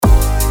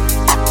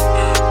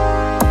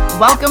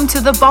Welcome to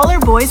the Baller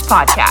Boys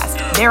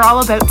podcast. They're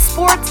all about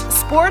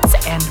sports,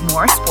 and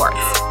more sports.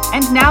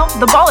 And now,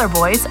 the Baller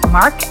Boys,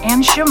 Mark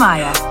and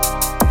Shemaya.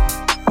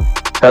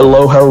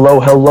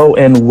 Hello,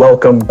 and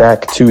welcome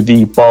back to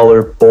the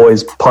Baller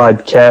Boys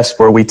podcast,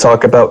 where we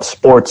talk about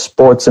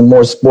sports, and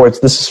more sports.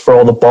 This is for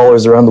all the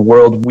ballers around the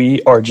world.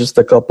 We are just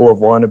a couple of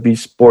wannabe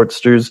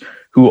sportsters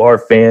who are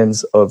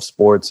fans of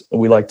sports,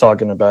 and we like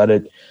talking about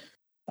it.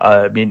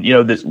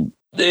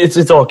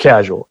 It's all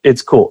casual.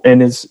 It's cool,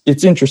 and it's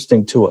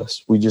interesting to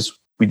us. We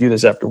do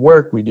this after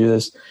work. We do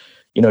this,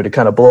 to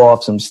kind of blow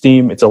off some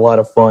steam. It's a lot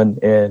of fun,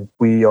 and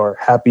we are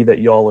happy that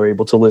y'all are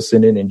able to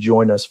listen in and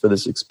join us for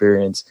this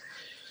experience.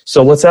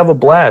 So let's have a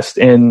blast.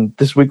 And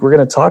this week we're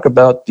going to talk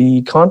about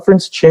the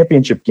conference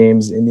championship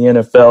games in the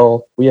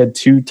NFL. We had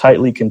two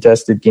tightly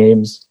contested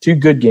games, two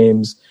good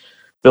games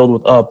filled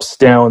with ups,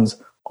 downs,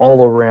 all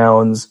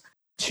arounds.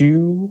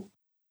 Two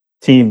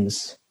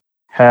teams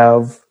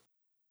have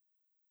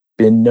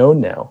been known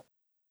now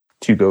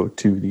to go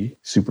to the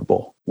Super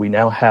Bowl. We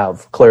now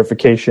have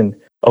clarification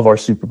of our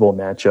Super Bowl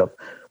matchup.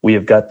 We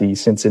have got the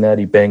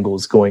Cincinnati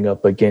Bengals going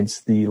up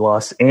against the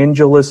Los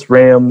Angeles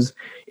Rams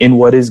in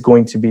what is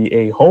going to be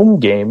a home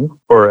game,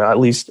 or at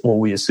least,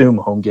 we assume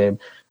home game.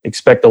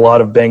 Expect a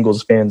lot of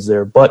Bengals fans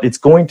there, but it's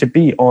going to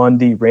be on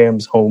the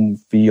Rams home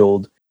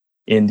field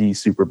in the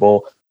Super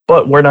Bowl.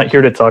 But we're not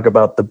here to talk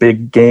about the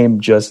big game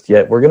just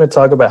yet. We're going to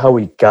talk about how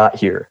we got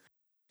here.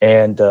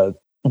 And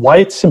why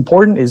it's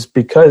important is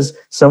because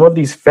some of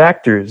these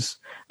factors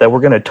that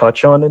we're going to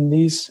touch on in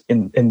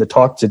the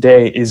talk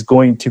today is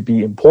going to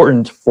be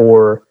important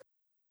for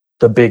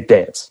the big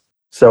dance.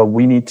 So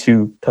we need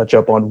to touch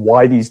up on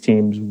why these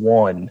teams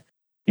won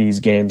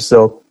these games.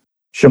 So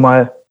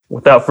Shemaya,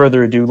 without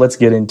further ado, let's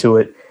get into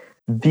it.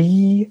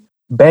 The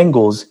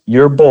Bengals,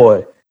 your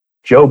boy,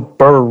 Joe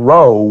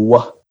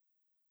Burrow,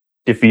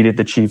 defeated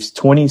the Chiefs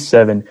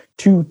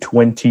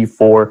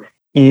 27-24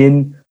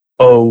 in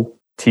OT.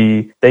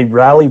 They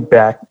rallied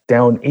back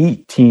down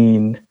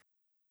 18.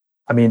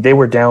 They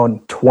were down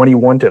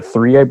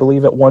 21-3, I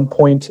believe, at one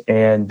point,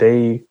 and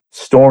they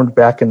stormed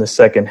back in the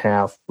second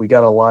half. We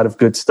got a lot of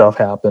good stuff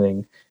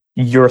happening.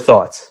 Your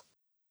thoughts?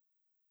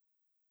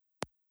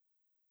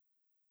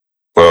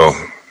 Well,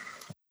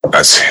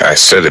 I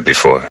said it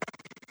before.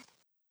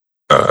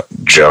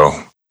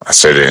 Joe, I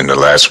said it in the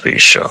last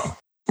week's show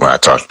when I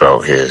talked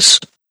about his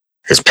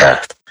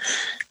path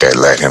that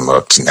led him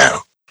up to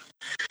now.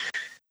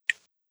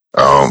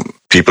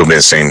 People have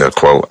been saying the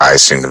quote,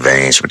 ice in the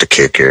veins with the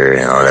kicker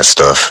and all that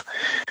stuff.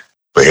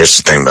 But here's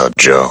the thing about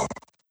Joe.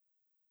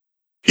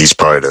 He's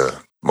probably the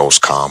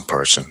most calm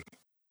person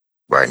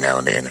right now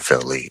in the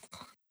NFL league.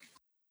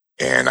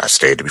 And I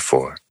stated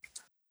before,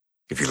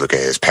 if you look at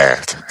his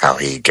path, how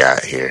he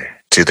got here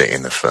to the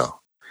NFL,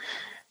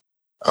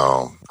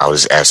 I'll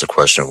just ask the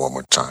question one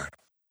more time.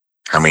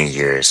 How many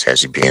years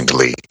has he been in the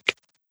league?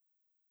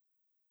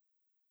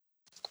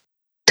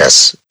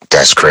 That's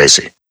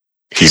crazy.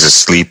 He's a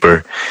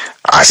sleeper.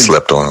 I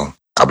slept on him.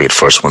 I'll be the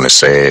first one to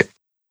say it.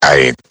 I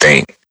didn't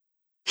think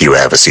he would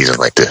have a season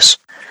like this.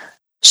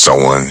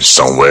 Someone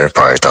somewhere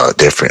probably thought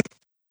different.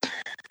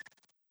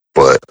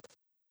 But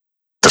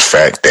the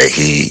fact that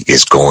he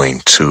is going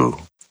to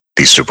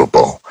the Super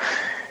Bowl,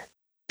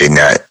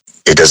 it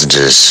doesn't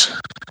just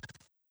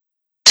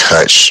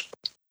touch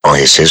on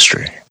his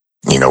history.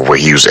 What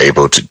he was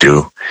able to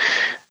do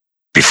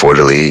before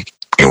the league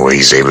and what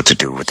he's able to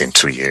do within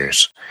 2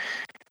 years.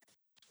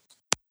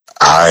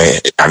 I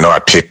know I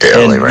picked the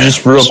LA Rams.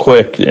 Just real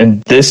quick,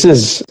 and this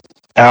is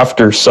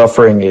after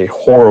suffering a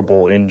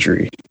horrible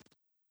injury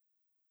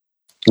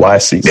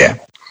last season.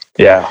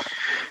 Yeah.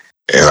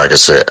 And like I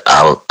said,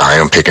 I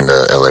am picking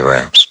the LA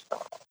Rams.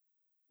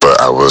 But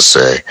I will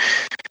say,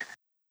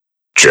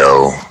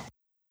 Joe,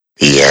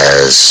 he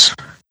has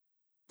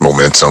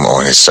momentum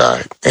on his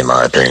side, in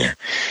my opinion.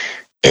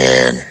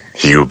 And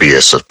he will be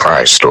a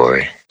surprise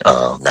story,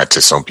 not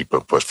to some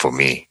people, but for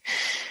me.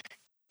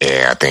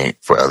 And I think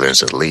for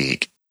others in the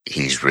league,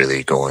 he's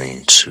really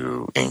going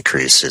to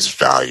increase his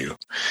value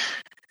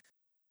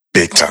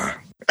big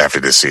time after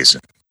this season.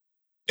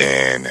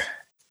 And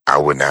I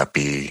would not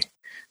be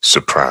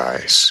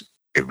surprised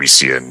if we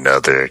see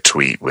another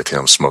tweet with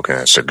him smoking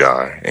a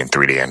cigar in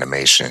 3D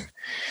animation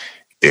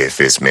if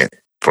it's meant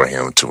for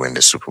him to win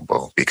the Super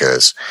Bowl,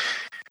 because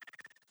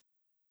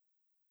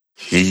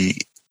he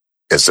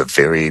is a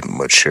very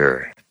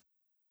mature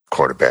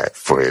quarterback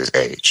for his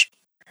age.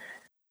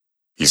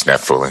 He's not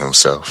fooling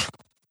himself.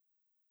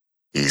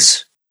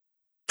 He's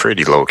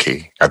pretty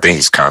low-key. I think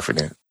he's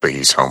confident, but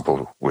he's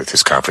humble with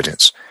his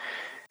confidence.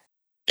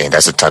 And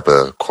that's the type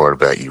of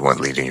quarterback you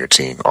want leading your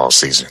team all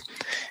season.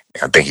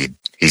 I think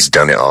he's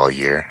done it all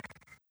year.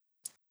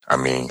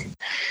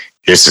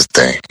 Here's the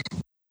thing.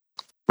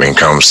 When it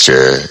comes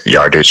to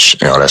yardage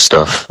and all that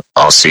stuff,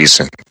 all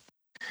season,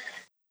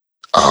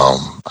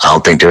 I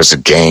don't think there's a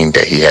game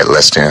that he had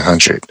less than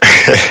 100.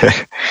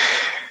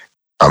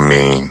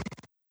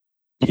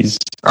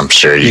 I'm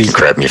sure you can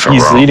correct me if I'm wrong.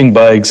 He's leading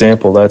by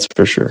example, that's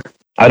for sure.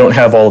 I don't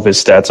have all of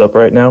his stats up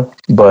right now,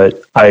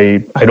 but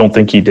I don't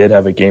think he did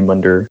have a game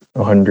under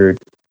 100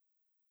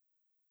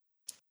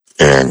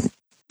 And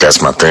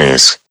that's my thing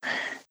is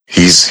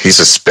he's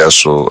a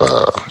special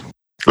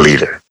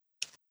leader.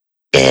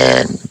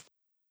 And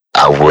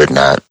I would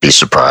not be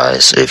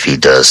surprised if he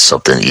does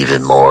something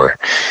even more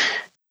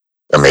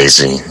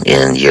amazing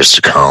in years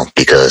to come,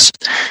 because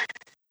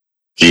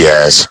he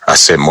has, I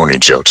said Morning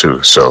Joe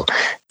too, so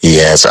he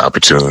has the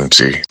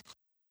opportunity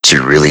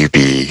to really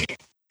be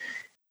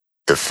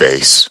the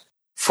face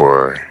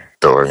for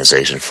the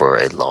organization for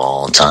a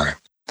long time.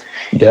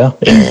 Yeah,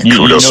 and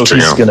you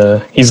know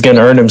he's gonna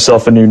earn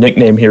himself a new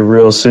nickname here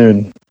real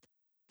soon.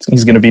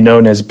 He's gonna be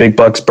known as Big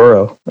Bucks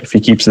Burrow if he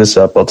keeps this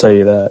up. I'll tell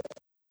you that.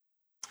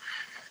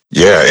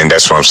 Yeah, and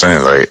that's what I'm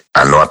saying. Like,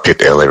 I know I picked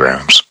the LA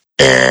Rams,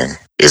 and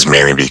it's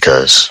mainly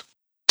because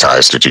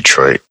ties to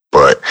Detroit.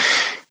 But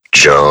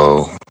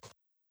Joe,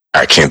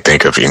 I can't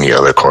think of any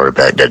other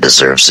quarterback that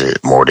deserves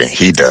it more than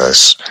he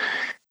does,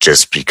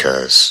 just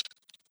because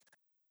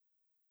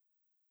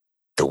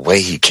the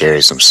way he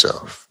carries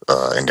himself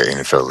in the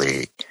NFL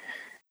league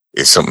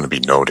is something to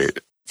be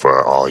noted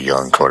for all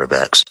young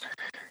quarterbacks,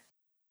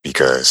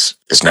 because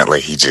it's not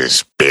like he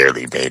just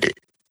barely made it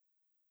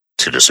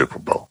to the Super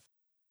Bowl,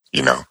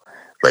 you know?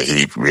 Like,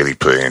 he really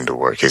put in the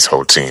work. His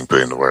whole team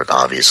put in the work,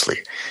 obviously.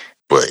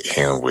 But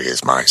him with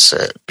his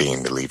mindset,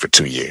 being the lead for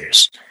 2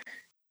 years,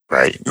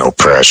 right? No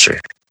pressure.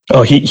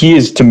 Oh, he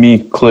is, to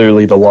me,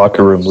 clearly the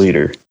locker room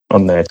leader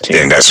on that team.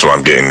 And that's what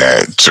I'm getting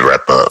at to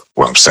wrap up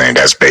what I'm saying.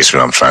 That's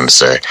basically what I'm trying to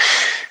say.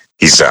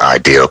 He's the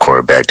ideal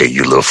quarterback that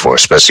you look for,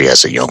 especially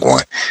as a young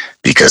one.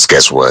 Because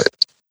guess what?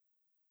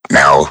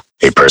 Now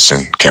a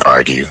person can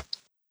argue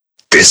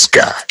this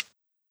guy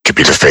could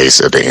be the face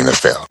of the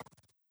NFL.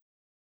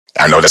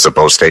 I know that's a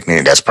bold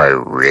statement. That's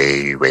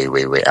probably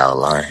way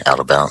out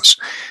of bounds.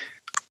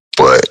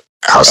 But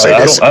I'll say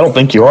this. I don't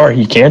think you are.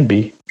 He can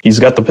be. He's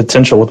got the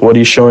potential with what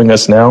he's showing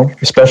us now,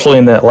 especially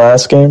in that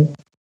last game.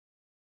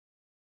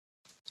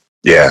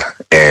 Yeah,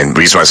 and the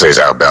reason why I say it's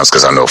out of bounds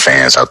because I know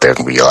fans out there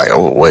can be like,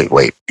 oh,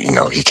 wait, you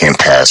know, he can't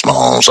pass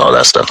Mahomes, all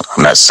that stuff.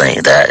 I'm not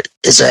saying that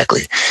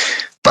exactly.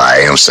 But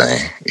I am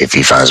saying if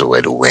he finds a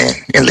way to win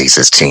and leads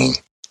his team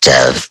to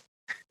have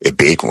a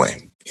big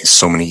win in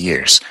so many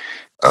years,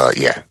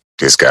 yeah,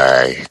 this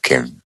guy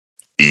can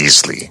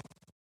easily,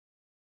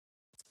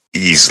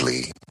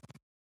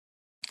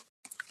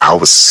 I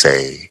would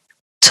say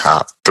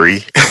top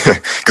 3,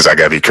 because I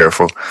got to be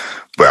careful,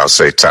 but I'll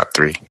say top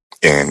 3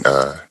 in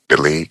the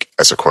league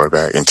as a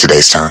quarterback in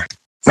today's time.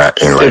 Not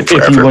in like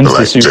forever, but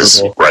like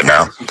just right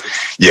now.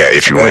 Yeah,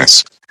 if he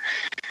wins.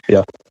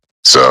 Yeah.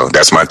 So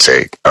that's my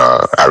take.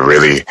 I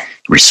really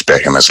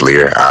respect him as a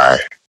leader. I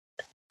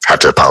have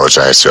to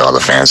apologize to all the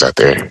fans out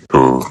there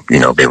who, you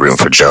know, been rooting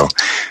for Joe.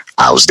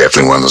 I was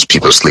definitely one of those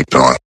people sleeping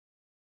on.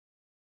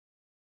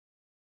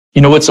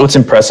 You know what's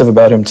impressive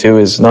about him too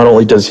is not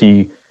only does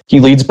he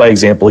leads by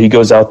example. He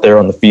goes out there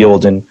on the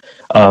field and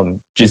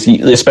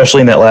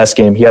especially in that last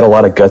game, he had a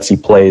lot of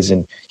gutsy plays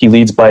and he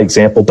leads by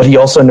example. But he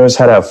also knows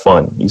how to have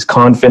fun. He's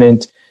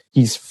confident.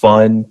 He's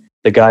fun.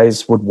 The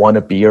guys would want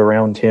to be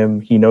around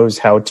him. He knows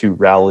how to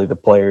rally the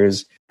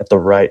players at the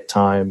right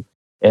time.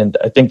 And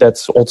I think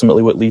that's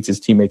ultimately what leads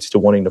his teammates to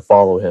wanting to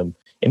follow him.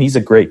 And he's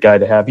a great guy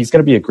to have. He's going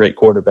to be a great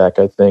quarterback,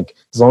 I think,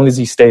 as long as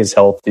he stays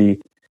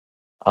healthy.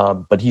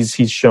 But he's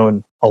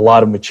shown a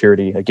lot of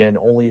maturity. Again,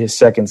 only his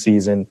second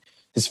season.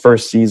 His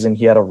first season,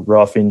 he had a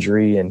rough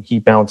injury, and he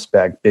bounced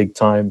back big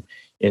time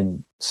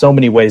in so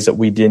many ways that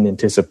we didn't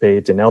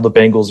anticipate. And now the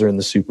Bengals are in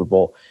the Super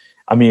Bowl.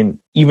 I mean,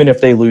 even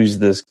if they lose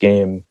this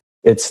game,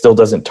 it still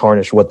doesn't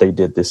tarnish what they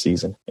did this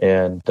season.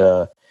 And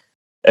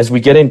as we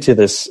get into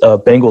this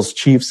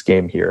Bengals-Chiefs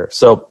game here,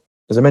 so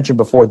as I mentioned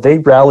before, they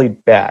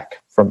rallied back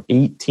from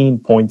 18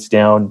 points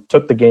down,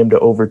 took the game to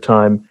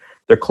overtime.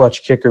 Their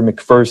clutch kicker,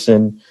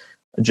 McPherson,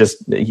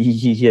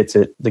 he hits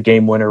it, the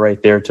game winner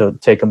right there to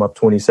take them up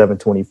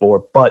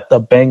 27-24. But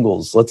the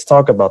Bengals, let's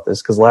talk about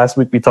this, because last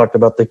week we talked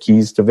about the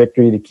keys to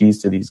victory, the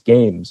keys to these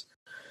games.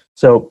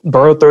 So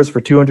Burrow throws for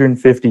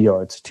 250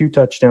 yards, 2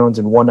 touchdowns,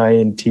 and 1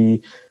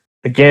 INT.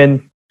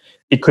 Again,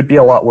 it could be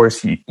a lot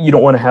worse. You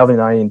don't want to have an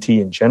INT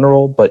in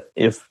general, but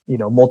if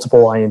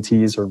multiple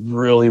INTs are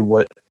really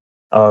what,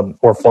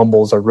 or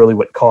fumbles are really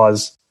what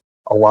cause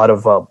a lot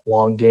of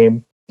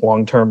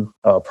long-term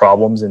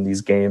problems in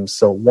these games.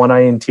 So 1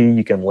 INT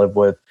you can live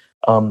with.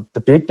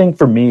 The big thing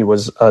for me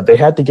was they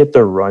had to get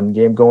their run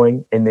game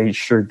going, and they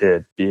sure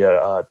did. They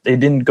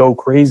didn't go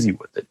crazy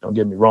with it, don't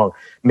get me wrong.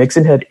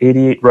 Mixon had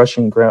 88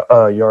 rushing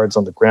yards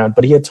on the ground,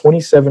 but he had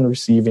 27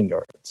 receiving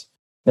yards.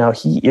 Now,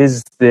 he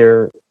is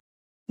their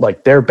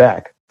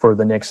back for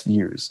the next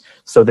years.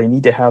 So they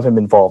need to have him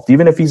involved.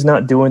 Even if he's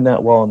not doing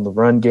that well in the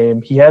run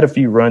game, he had a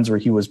few runs where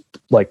he was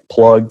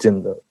plugged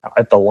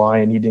at the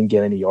line. He didn't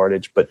get any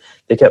yardage, but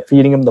they kept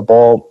feeding him the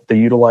ball. They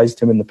utilized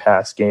him in the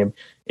pass game,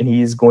 and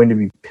he is going to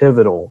be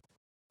pivotal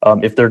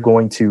if they're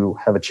going to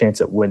have a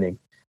chance at winning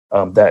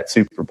that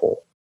Super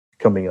Bowl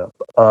coming up.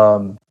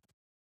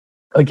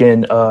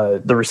 Again,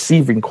 the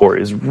receiving core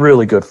is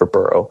really good for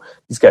Burrow.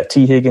 He's got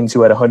T. Higgins,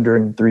 who had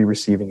 103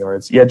 receiving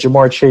yards. He had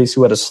Jamar Chase,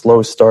 who had a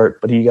slow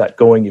start, but he got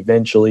going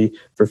eventually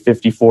for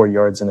 54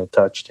 yards and a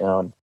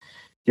touchdown.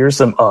 here's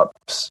some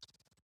ups.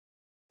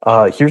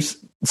 Here's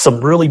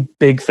some really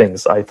big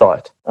things, I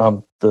thought.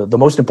 The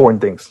most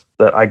important things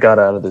that I got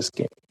out of this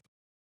game.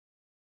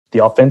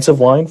 The offensive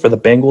line for the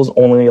Bengals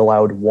only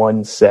allowed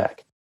 1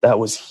 sack. That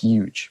was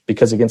huge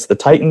because against the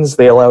Titans,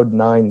 they allowed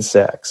 9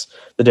 sacks.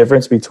 The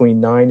difference between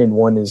 9 and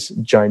 1 is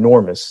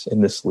ginormous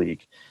in this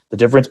league. The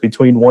difference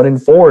between 1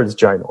 and 4 is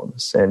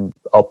ginormous. And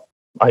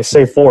I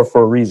say 4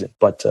 for a reason,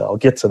 but I'll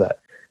get to that.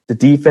 The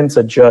defense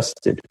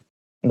adjusted.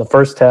 In the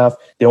first half,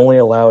 they only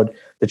allowed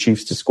the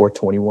Chiefs to score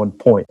 21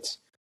 points.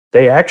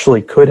 They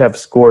actually could have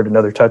scored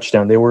another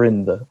touchdown. They were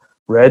in the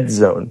red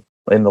zone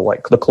in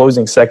the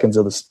closing seconds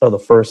of the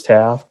first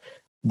half,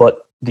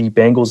 but the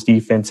Bengals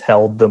defense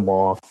held them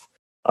off.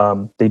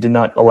 They did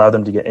not allow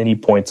them to get any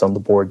points on the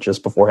board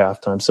just before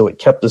halftime, so it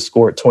kept the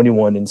score at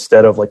 21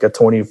 instead of like a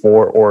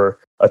 24 or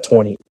a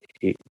 28.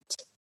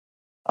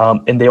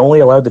 And they only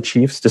allowed the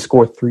Chiefs to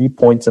score 3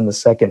 points in the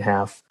second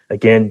half.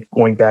 Again,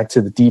 going back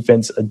to the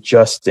defense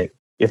adjusting.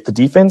 If the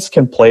defense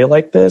can play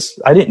like this,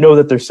 I didn't know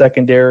that their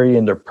secondary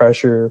and their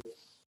pressure,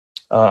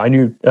 I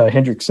knew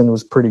Hendrickson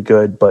was pretty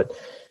good, but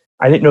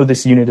I didn't know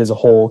this unit as a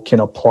whole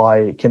can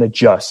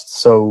adjust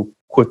so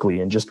quickly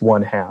in just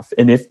one half.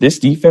 And if this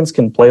defense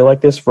can play like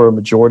this for a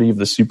majority of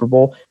the Super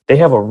Bowl, they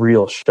have a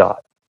real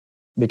shot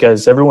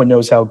because everyone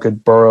knows how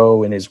good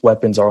Burrow and his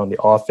weapons are on the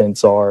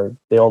offense are.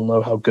 They all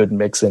know how good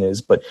Mixon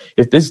is. But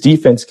if this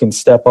defense can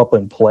step up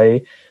and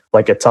play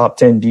like a top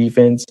 10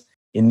 defense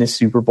in this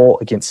Super Bowl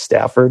against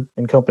Stafford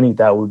and company,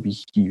 that would be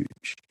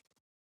huge.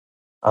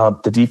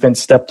 The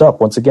defense stepped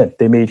up once again.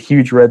 They made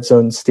huge red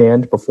zone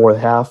stand before the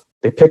half.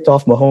 They picked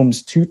off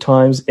Mahomes 2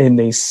 times and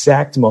they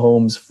sacked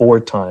Mahomes 4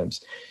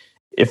 times.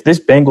 If this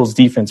Bengals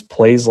defense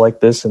plays like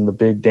this in the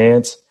big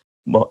dance,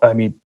 I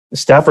mean,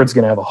 Stafford's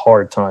going to have a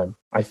hard time.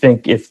 I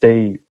think if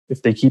they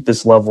keep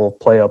this level of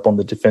play up on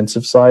the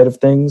defensive side of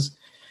things,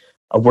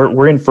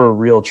 we're in for a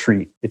real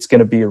treat. It's going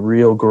to be a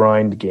real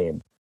grind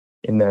game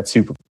in that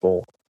Super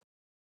Bowl.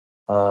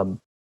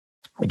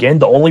 Again,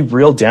 the only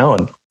real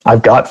down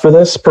I've got for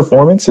this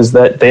performance is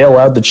that they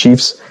allowed the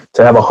Chiefs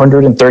to have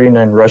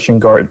 139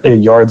 rushing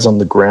yards on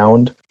the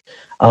ground.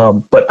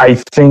 But I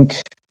think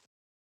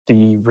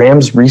the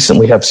Rams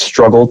recently have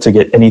struggled to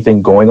get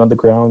anything going on the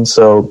ground.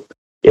 So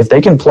if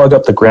they can plug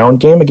up the ground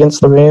game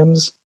against the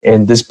Rams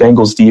and this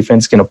Bengals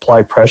defense can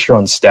apply pressure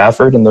on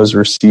Stafford and those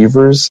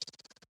receivers,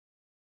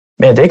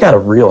 man, they got a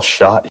real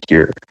shot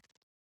here.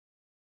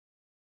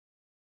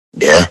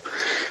 Yeah.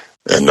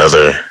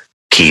 Another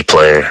key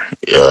player,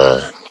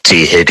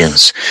 T.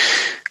 Higgins.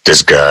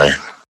 This guy,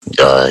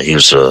 he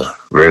was a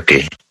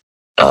rookie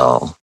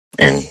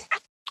in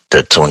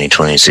the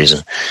 2020 season.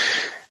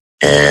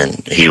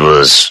 And he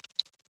was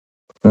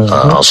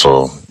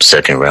also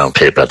second-round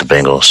pick by the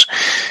Bengals.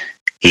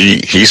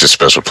 He's a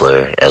special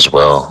player as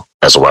well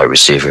as a wide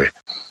receiver.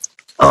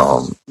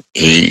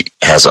 He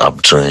has an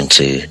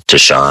opportunity to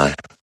shine.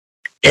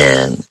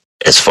 And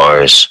as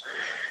far as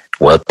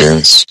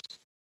weapons,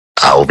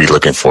 I will be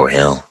looking for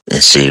him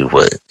and see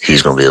what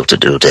he's going to be able to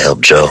do to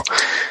help Joe,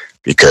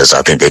 because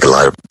I think they can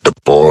light up the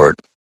board.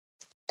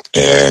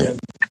 And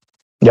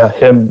yeah,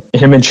 him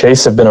and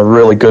Chase have been a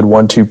really good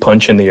 1-2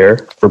 punch in the air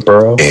for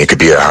Burrow. And it could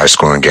be a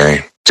high-scoring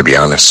game, to be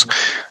honest,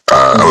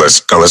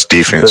 unless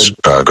defense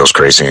goes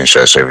crazy and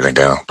shuts everything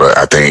down. But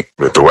I think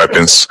with the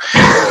weapons,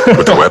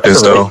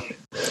 though,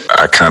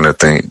 I kind of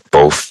think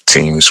both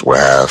teams will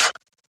have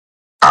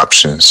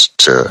options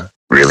to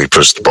really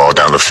push the ball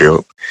down the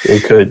field.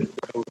 It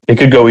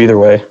could go either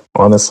way,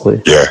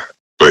 honestly. Yeah,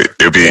 but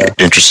it'll be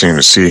interesting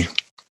to see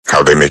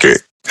how they make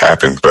it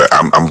happen. But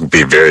I'm going to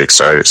be very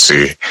excited to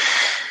see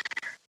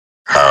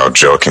how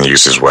Joe can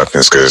use his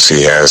weapons, because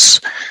he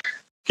has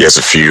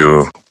a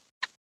few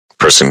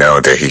personnel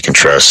that he can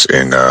trust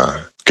and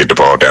get the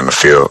ball down the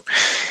field.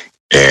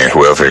 And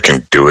whoever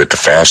can do it the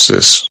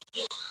fastest,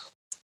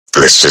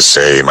 let's just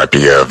say it might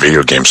be a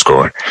video game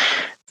score.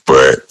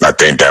 But I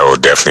think that will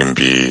definitely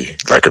be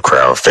like a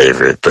crowd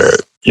favorite.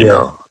 But, you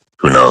know,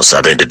 who knows?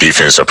 I think the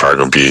defense are probably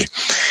going to be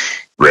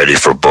ready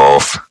for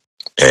both.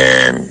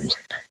 And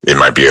it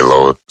might be a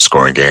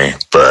low-scoring game.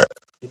 But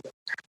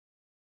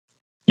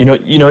You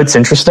know, it's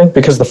interesting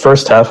because the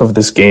first half of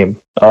this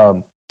game,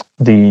 the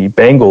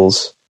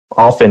Bengals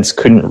offense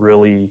couldn't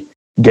really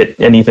get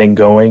anything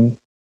going.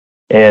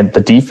 And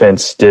the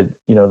defense did,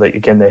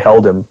 they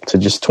held him to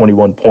just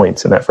 21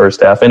 points in that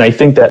first half. And I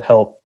think that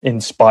helped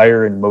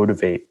inspire and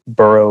motivate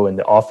Burrow and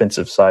the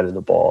offensive side of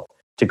the ball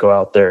to go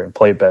out there and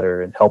play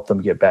better and help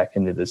them get back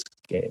into this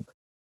game.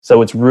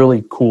 So it's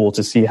really cool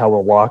to see how a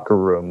locker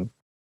room,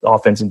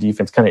 offense and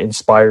defense, kind of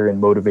inspire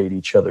and motivate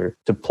each other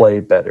to play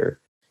better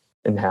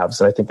in halves.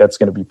 And I think that's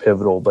going to be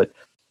pivotal. But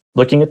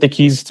looking at the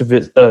keys to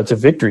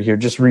victory here,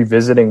 just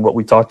revisiting what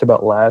we talked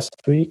about last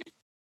week.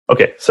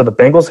 Okay, so the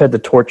Bengals had to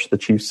torch the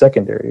Chiefs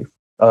secondary.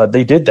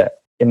 They did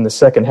that in the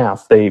second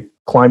half. They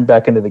climbed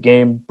back into the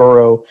game.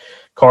 Burrow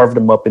carved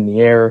them up in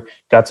the air,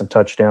 got some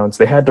touchdowns.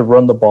 They had to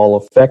run the ball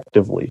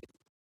effectively.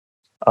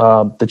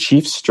 The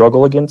Chiefs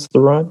struggle against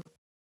the run,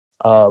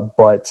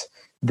 but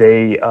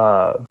they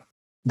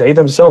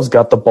themselves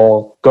got the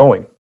ball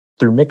going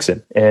through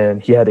Mixon,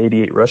 and he had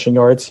 88 rushing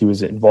yards. He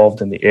was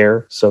involved in the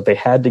air, so they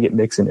had to get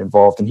Mixon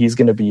involved, and he's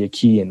going to be a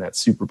key in that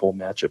Super Bowl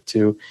matchup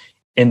too.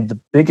 And the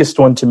biggest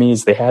one to me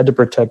is they had to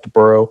protect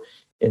Burrow.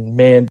 And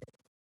man,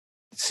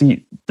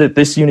 see,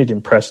 this unit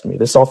impressed me.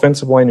 This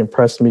offensive line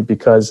impressed me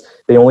because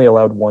they only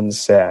allowed 1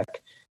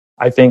 sack.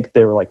 I think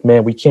they were like,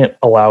 man, we can't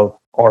allow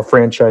our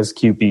franchise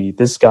QB,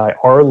 this guy,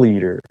 our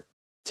leader,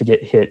 to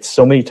get hit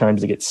so many times,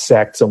 to get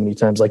sacked so many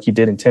times like he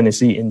did in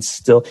Tennessee. And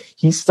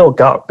he still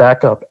got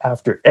back up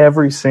after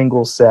every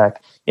single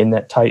sack in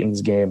that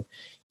Titans game.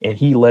 And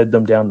he led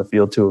them down the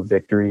field to a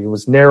victory. It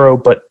was narrow,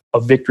 but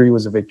a victory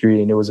was a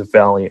victory, and it was a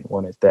valiant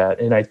one at that.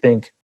 And I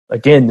think,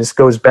 again, this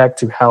goes back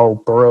to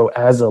how Burrow,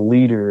 as a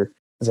leader,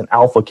 as an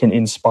alpha, can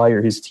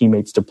inspire his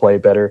teammates to play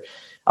better.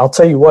 I'll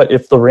tell you what,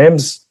 if the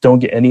Rams don't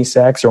get any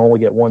sacks or only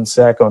get 1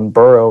 sack on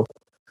Burrow,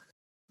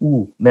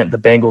 man, the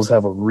Bengals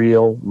have a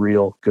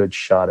real good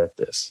shot at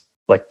this.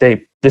 Like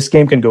this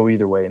game can go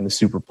either way in the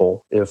Super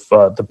Bowl. If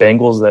the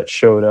Bengals that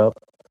showed up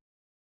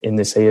in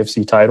this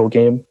AFC title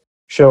game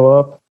show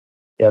up,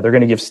 yeah, they're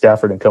going to give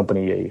Stafford and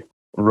company a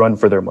run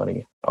for their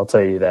money. I'll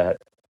tell you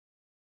that.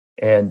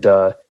 And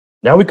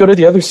now we go to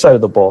the other side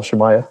of the ball,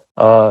 Shemaya.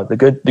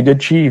 The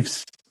good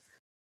Chiefs.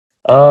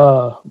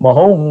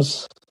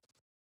 Mahomes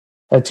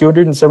had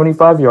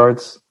 275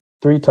 yards,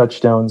 3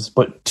 touchdowns,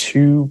 but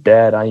 2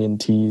 bad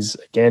INTs.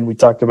 Again, we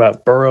talked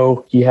about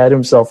Burrow. He had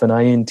himself an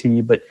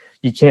INT, but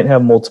you can't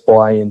have multiple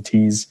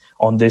INTs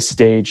on this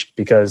stage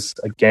because,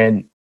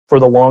 again, for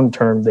the long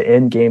term, the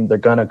end game, they're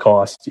going to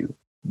cost you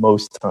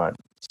most times.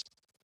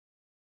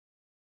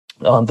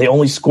 They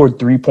only scored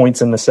 3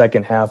 points in the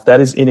second half. That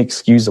is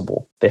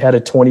inexcusable. They had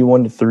a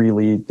 21-3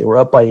 lead. They were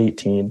up by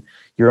 18.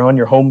 You're on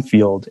your home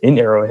field in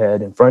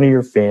Arrowhead in front of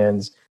your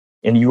fans,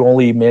 and you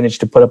only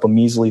managed to put up a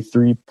measly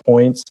 3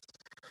 points.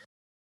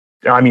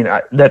 I mean,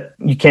 that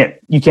you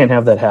can't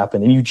have that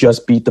happen. And you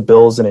just beat the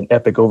Bills in an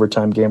epic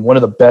overtime game, one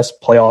of the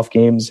best playoff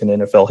games in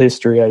NFL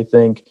history, I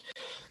think.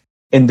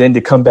 And then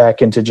to come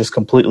back and to just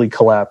completely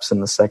collapse in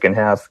the second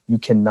half, you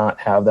cannot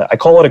have that. I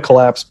call it a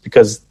collapse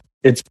because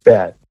it's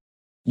bad.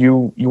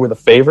 You were the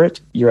favorite.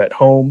 You're at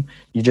home.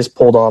 You just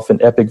pulled off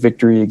an epic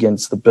victory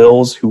against the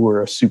Bills, who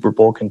were a Super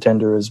Bowl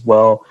contender as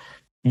well.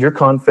 Your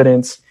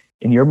confidence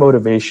and your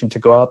motivation to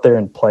go out there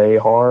and play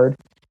hard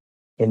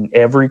in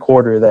every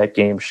quarter of that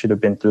game should have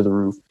been through the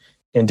roof.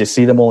 And to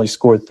see them only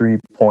score 3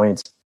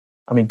 points,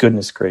 I mean,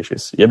 goodness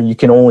gracious. I mean, you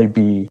can only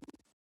be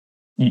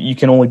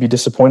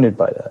disappointed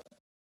by that.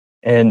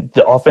 And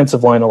the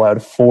offensive line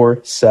allowed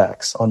 4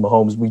 sacks on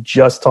Mahomes. We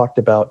just talked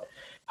about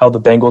how the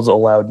Bengals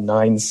allowed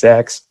 9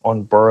 sacks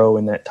on Burrow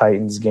in that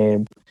Titans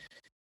game.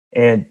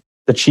 And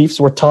the Chiefs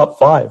were top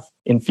 5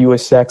 in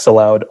fewest sacks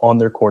allowed on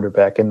their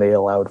quarterback, and they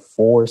allowed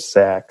 4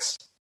 sacks,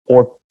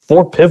 or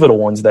 4 pivotal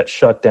ones that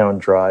shut down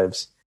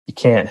drives. You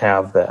can't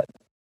have that.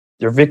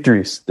 They're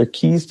victories. They're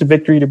keys to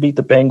victory to beat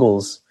the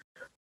Bengals.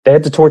 They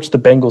had to torch the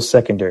Bengals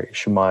secondary,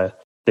 Shemaya.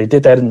 They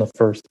did that in the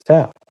first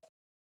half.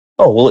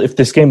 Oh, well, if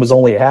this game was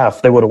only a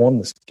half, they would have won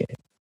this game.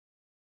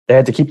 They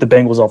had to keep the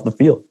Bengals off the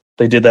field.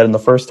 They did that in the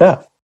first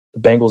half. The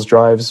Bengals'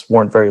 drives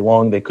weren't very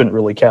long. They couldn't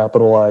really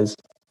capitalize.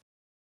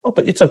 Oh,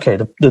 but it's okay.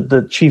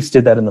 The Chiefs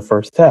did that in the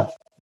first half.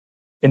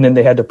 And then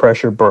they had to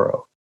pressure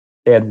Burrow.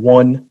 They had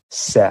 1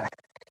 sack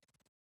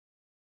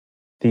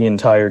the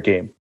entire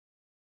game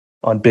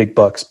on Big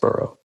Bucks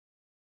Burrow.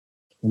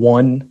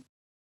 1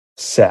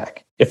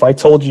 sack. If I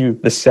told you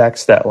the sack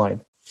stat line,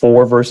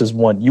 4 versus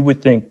 1, you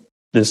would think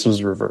this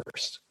was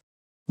reversed.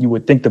 You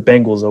would think the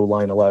Bengals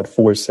O-line allowed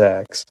 4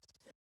 sacks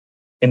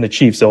and the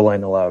Chiefs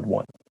O-line allowed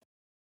 1.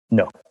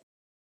 No.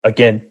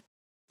 Again,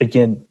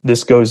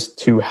 this goes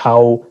to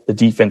how the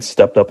defense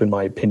stepped up, in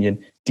my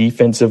opinion.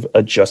 Defensive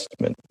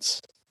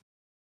adjustments.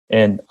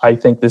 And I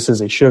think this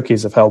is a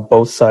showcase of how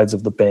both sides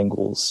of the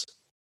Bengals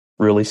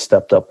really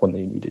stepped up when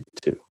they needed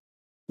to.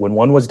 When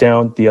one was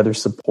down, the other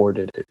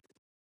supported it.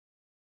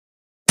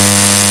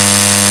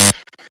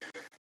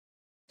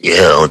 Yeah,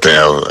 the only thing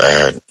I'll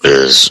add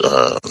is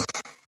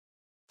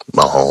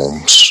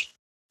Mahomes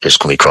is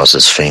going to cross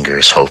his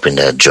fingers, hoping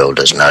that Joe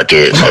does not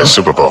get a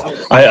Super Bowl.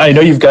 I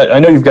know you've got.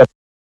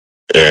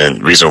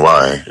 And reason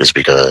why is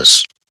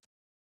because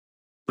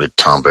with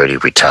Tom Brady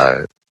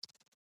retired,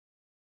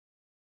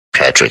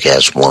 Patrick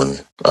has 1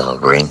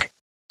 ring,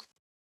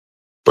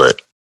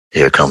 but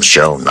here comes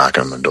Joe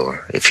knocking on the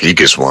door. If he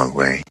gets 1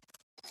 ring,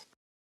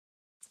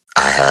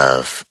 I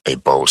have a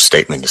bold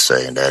statement to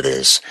say, and that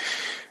is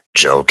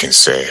Joe can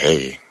say,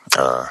 hey,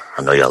 I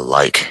know y'all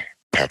like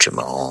Patrick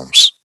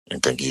Mahomes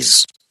and think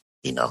he's,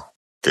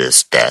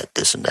 this,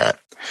 and that.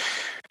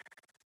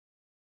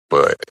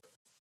 But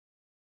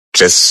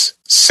just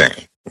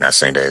saying, not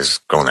saying that it's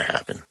going to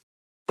happen,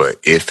 but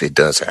if it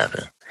does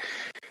happen,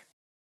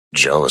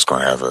 Joe is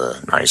going to have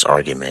a nice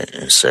argument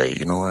and say,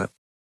 you know what,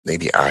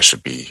 maybe I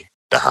should be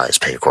the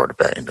highest paid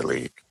quarterback in the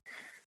league.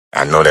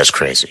 I know that's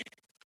crazy,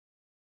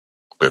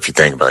 but if you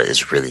think about it,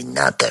 it's really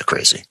not that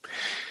crazy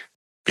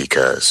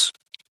because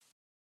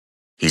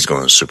he's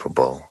going to the Super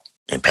Bowl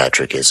and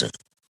Patrick isn't.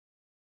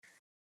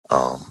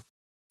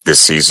 This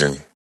season,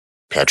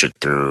 Patrick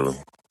threw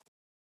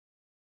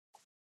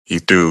he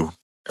threw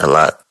a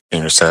lot of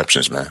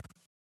interceptions, man.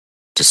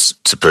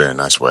 Just to put it in a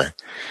nice way.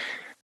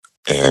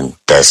 And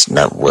that's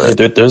not what...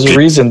 There's a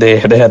reason they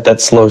had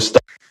that slow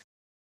start.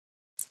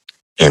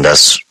 And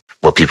that's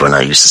what people are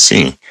not used to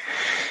seeing.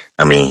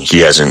 I mean, he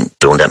hasn't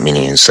thrown that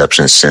many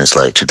interceptions since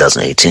like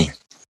 2018.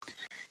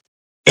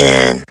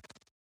 And,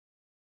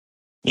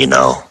 you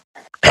know,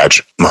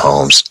 Patrick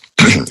Mahomes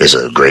is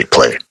a great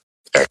player.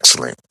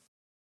 Excellent.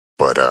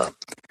 But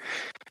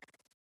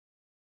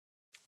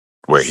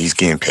what he's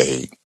getting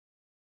paid,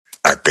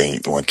 I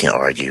think one can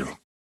argue,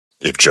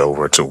 if Joe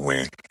were to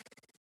win,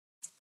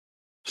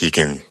 he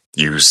can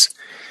use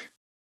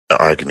the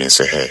argument and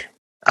say, hey,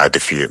 I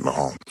defeated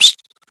Mahomes.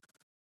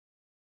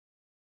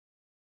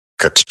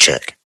 Cut the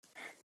check.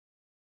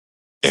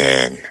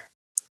 And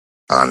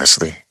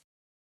honestly,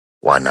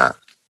 why not?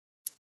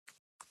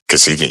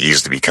 Because he can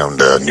easily become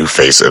the new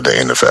face of the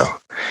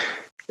NFL.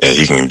 And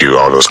he can do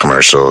all those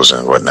commercials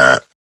and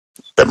whatnot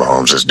that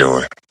Mahomes is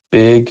doing.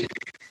 Big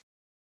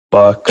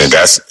bucks. And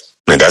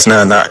that's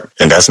not a knock.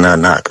 And that's not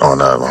a knock on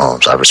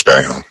Mahomes. I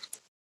respect him.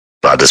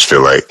 But I just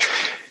feel like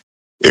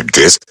if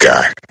this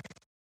guy,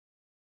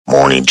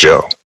 Morning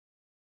Joe,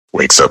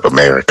 wakes up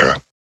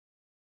America,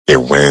 it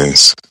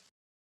wins.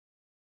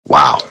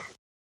 Wow.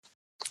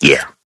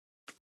 Yeah.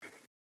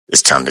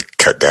 It's time to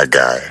cut that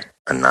guy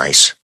a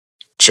nice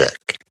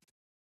check.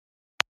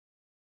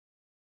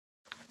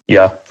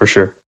 Yeah, for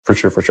sure.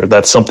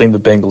 That's something the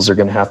Bengals are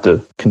going to have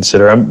to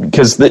consider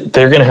because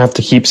they're going to have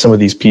to keep some of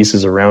these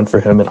pieces around for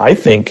him. And I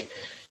think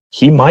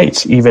he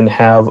might even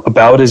have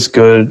about as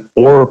good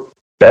or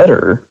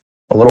better,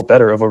 a little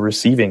better of a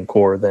receiving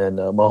core than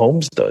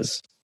Mahomes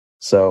does.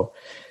 So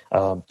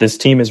this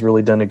team has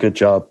really done a good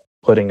job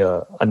putting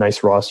a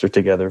nice roster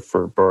together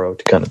for Burrow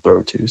to kind of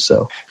throw to.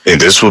 So, and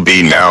this will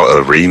be now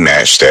a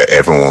rematch that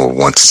everyone will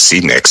want to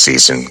see next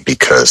season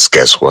because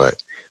guess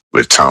what?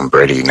 With Tom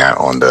Brady not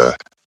on the,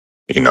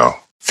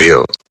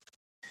 field,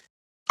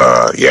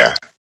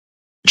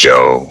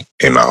 Joe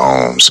and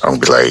Mahomes, I'm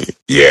gonna be like,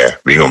 yeah,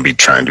 we're gonna be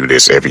trying to do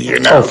this every year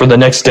now. Oh, for the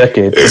next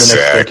decade.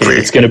 Exactly.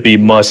 It's gonna be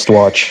must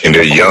watch. And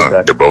they're young.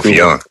 They're both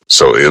young.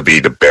 So it'll be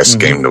the best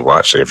game to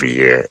watch every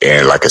year.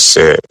 And like I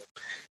said,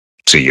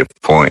 to your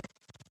point,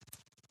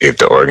 if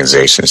the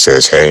organization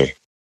says, hey,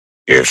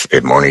 if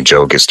Morning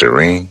Joe gets the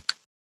ring,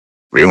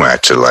 we're gonna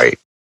have to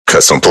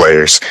cut some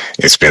players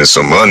and spend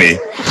some money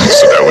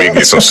so that we can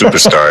get some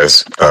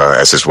superstars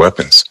as his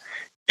weapons.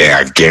 And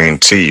I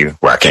guarantee you,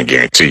 well, I can't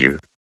guarantee you,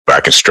 but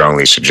I can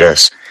strongly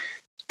suggest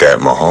that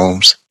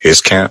Mahomes, his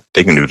camp,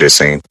 they can do the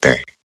same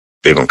thing.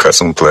 They're going to cut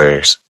some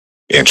players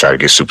and try to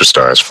get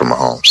superstars for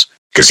Mahomes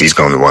because he's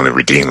going to want to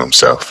redeem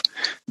himself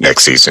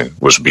next season,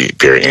 which will be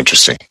very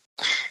interesting.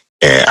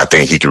 And I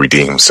think he can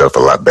redeem himself a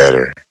lot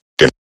better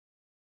than...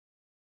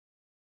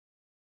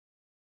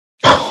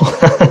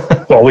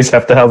 We'll always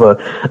have to have a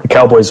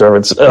Cowboys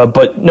reference.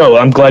 But no,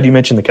 I'm glad you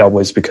mentioned the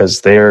Cowboys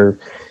because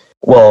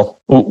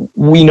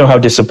we know how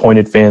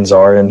disappointed fans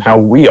are and how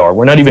we are.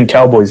 We're not even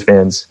Cowboys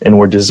fans, and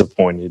we're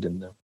disappointed in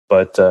them.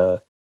 But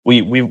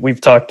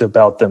we've talked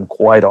about them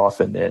quite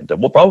often, and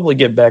we'll probably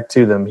get back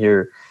to them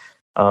here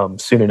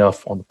soon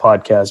enough on the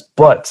podcast.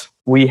 But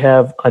we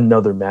have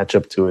another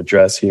matchup to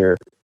address here.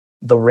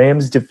 The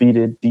Rams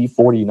defeated the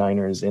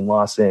 49ers in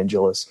Los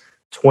Angeles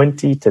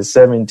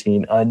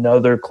 20-17,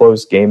 another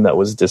close game that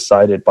was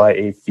decided by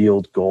a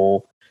field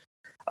goal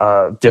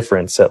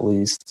difference, at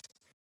least.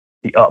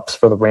 The ups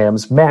for the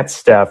Rams. Matt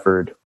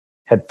Stafford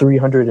had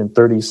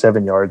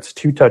 337 yards,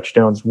 2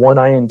 touchdowns, 1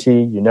 INT.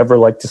 You never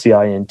like to see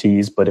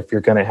INTs, but if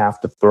you're going to have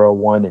to throw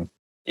one, and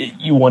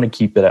you want to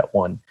keep it at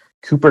 1.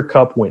 Cooper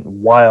Kupp went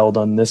wild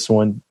on this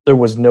one. There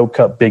was no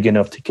cup big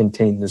enough to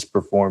contain this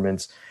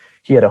performance.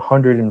 He had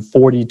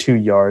 142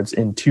 yards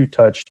and 2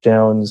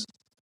 touchdowns.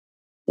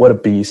 What a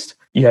beast.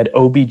 You had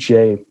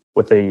OBJ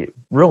with a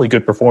really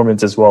good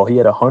performance as well. He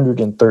had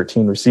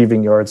 113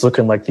 receiving yards,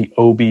 looking like the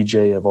OBJ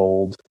of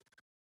old.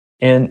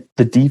 And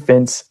the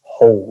defense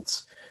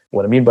holds.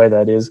 What I mean by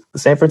that is the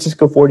San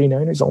Francisco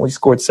 49ers only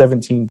scored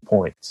 17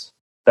 points.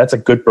 That's a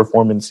good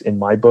performance in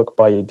my book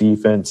by a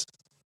defense.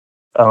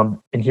 And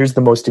here's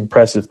the most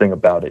impressive thing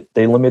about it.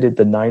 They limited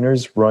the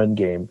Niners' run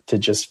game to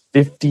just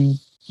 50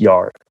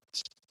 yards.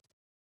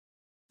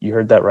 You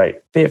heard that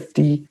right.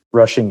 50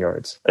 rushing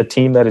yards. A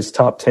team that is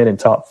top 10 and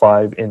top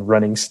 5 in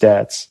running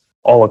stats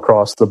all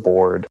across the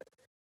board.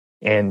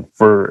 And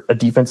for a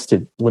defense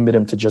to limit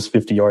him to just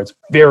 50 yards,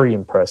 very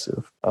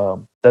impressive.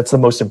 That's the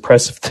most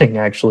impressive thing,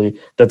 actually,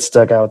 that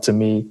stuck out to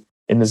me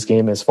in this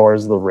game as far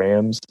as the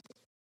Rams.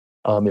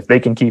 If they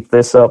can keep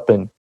this up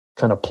and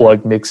kind of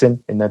plug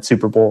Mixon in that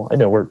Super Bowl, I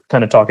know we're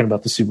kind of talking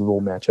about the Super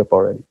Bowl matchup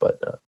already, but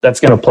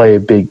that's going to play a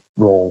big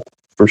role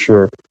for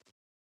sure.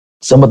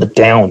 Some of the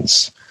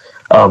downs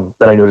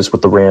that I noticed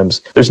with the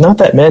Rams, there's not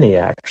that many,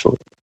 actually.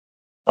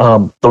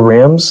 The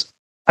Rams,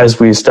 as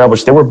we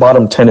established, they were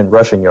bottom 10 in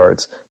rushing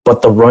yards,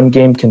 but the run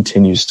game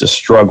continues to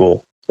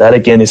struggle. That,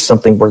 again, is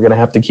something we're going to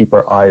have to keep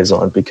our eyes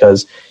on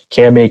because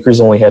Cam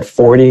Akers only had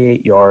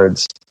 48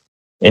 yards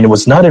and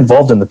was not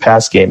involved in the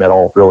pass game at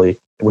all, really,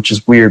 which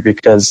is weird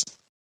because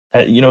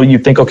You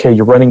think, okay,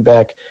 you're running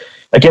back.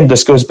 Again,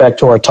 this goes back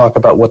to our talk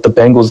about what the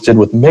Bengals did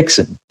with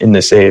Mixon in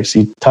this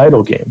AFC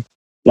title game.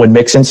 When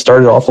Mixon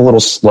started off a little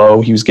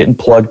slow, he was getting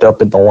plugged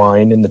up in the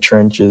line, in the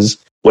trenches.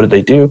 What did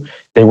they do?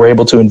 They were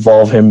able to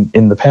involve him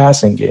in the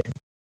passing game.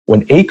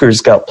 When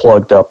Akers got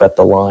plugged up at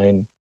the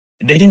line,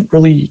 they didn't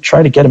really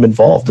try to get him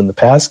involved in the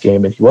pass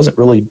game, and he wasn't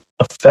really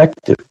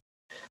effective.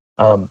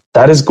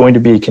 That is going to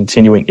be a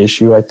continuing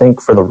issue, I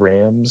think, for the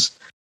Rams,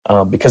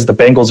 because the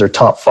Bengals are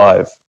top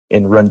 5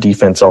 in run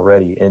defense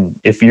already. And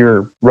if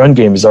your run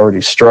game is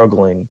already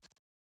struggling,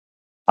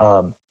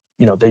 the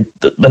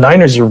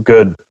Niners are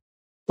good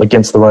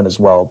against the run as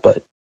well,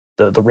 but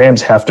the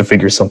Rams have to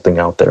figure something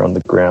out there on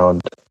the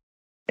ground.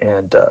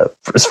 And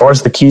as far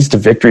as the keys to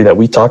victory that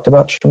we talked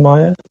about,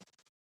 Shemaiah,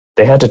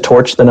 they had to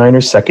torch the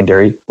Niners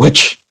secondary,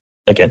 which,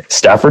 again,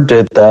 Stafford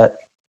did that.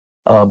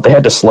 They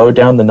had to slow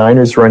down the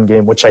Niners run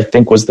game, which I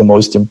think was the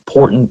most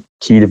important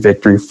key to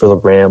victory for the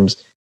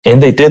Rams.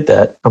 And they did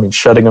that. I mean,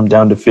 shutting them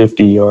down to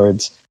 50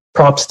 yards.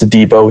 Props to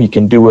Debo. He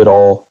can do it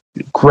all.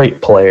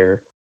 Great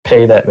player.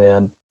 Pay that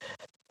man.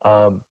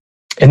 And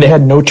they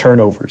had no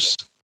turnovers.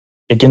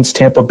 Against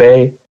Tampa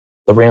Bay,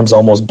 the Rams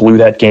almost blew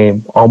that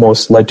game,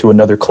 almost led to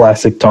another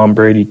classic Tom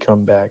Brady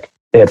comeback.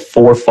 They had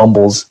 4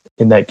 fumbles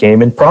in that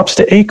game. And props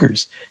to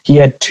Akers. He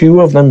had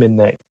 2 of them in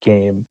that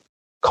game.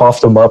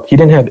 Coughed them up. He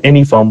didn't have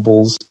any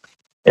fumbles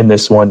in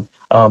this one.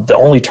 The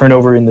only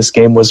turnover in this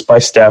game was by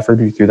Stafford,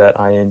 who threw that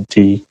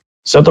INT.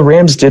 So the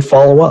Rams did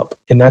follow up,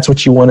 and that's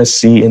what you want to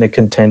see in a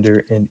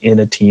contender and in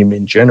a team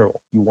in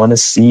general. You want to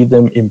see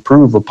them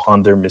improve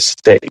upon their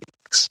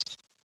mistakes.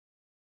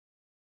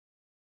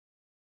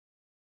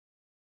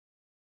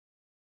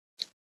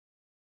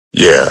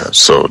 Yeah,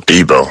 so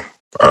Debo,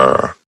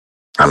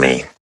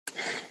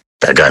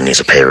 that guy needs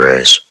a pay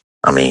raise.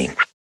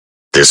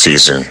 This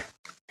season,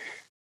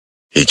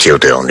 he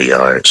killed it on the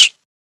yards.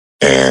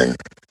 And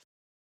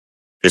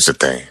here's the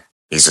thing.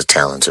 He's a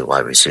talented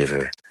wide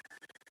receiver.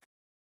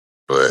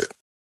 But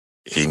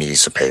he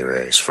needs a pay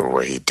raise for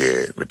what he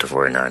did with the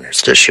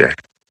 49ers this year.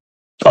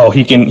 Oh,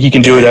 he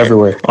can do it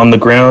everywhere. On the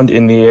ground,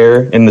 in the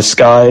air, in the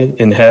sky,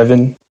 in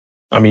heaven.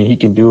 He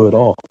can do it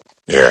all.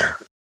 Yeah.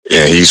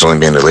 Yeah, he's only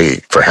been in the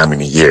league for how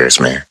many years,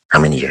 man? How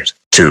many years?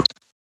 2.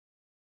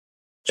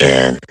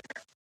 And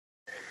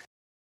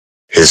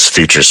his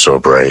future's so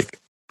bright.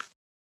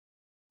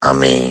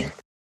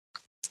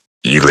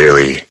 You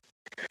literally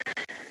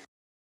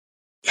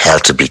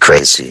have to be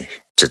crazy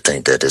to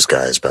think that this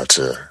guy is about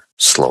to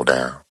slow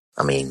down.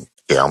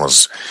 It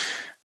almost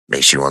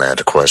makes you want to ask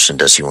the question,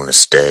 does he want to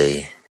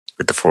stay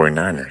with the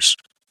 49ers?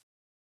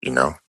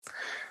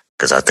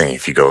 Because I think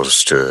if he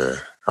goes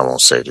to, I won't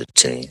say the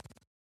team,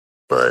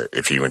 but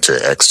if he went to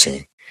the X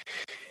team,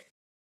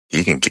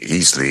 he can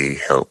easily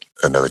help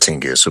another team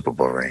get a Super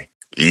Bowl ring.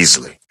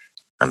 Easily.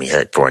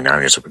 Heck,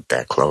 49ers were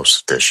that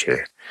close this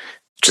year.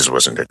 It just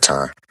wasn't their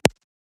time.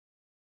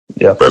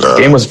 Yeah, but the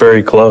game was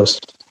very close.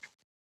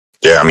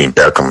 Yeah,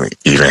 Beckham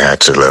even had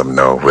to let him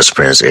know,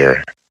 whisper in his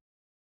ear,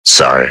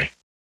 sorry,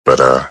 but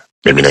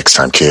maybe next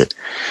time, kid.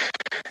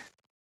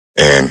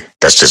 And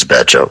that's just a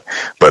bad joke.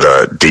 But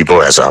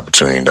Debo has an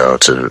opportunity, though,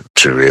 to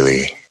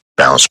really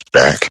bounce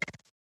back.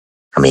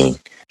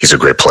 He's a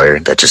great player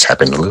that just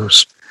happened to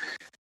lose.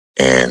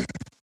 And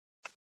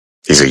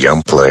he's a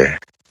young player.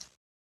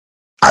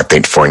 I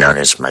think the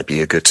 49ers might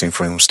be a good team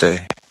for him to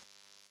stay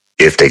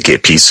if they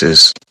get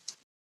pieces.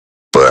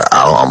 But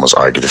I'll almost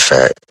argue the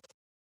fact,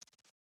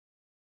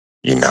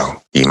 you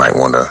might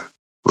want to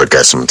look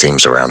at some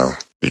teams around him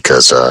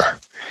because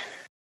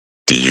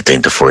do you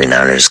think the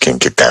 49ers can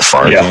get that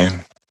far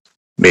again?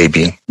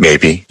 Maybe,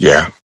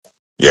 yeah.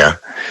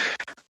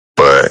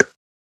 But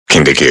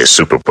can they get a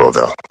Super Bowl,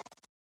 though?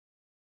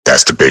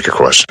 That's the bigger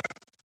question.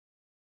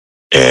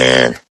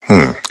 And,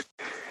 I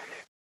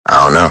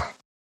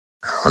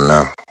don't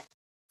know.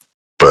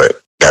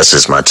 But that's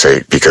just my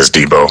take because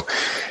Debo,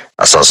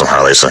 I saw some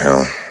highlights of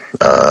him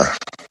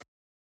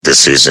this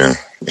season,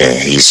 and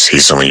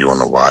he's someone you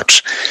want to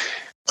watch.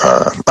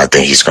 I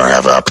think he's going to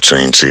have an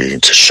opportunity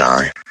to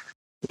shine,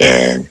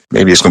 and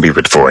maybe it's going to be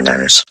with the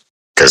 49ers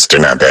because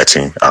they're not a bad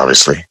team,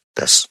 obviously.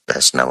 That's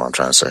not what I'm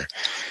trying to say.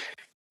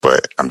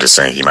 But I'm just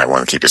saying he might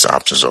want to keep his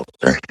options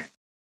open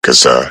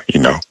because, I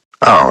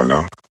don't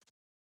know.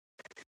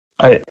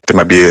 There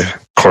might be a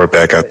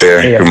quarterback out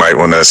there who might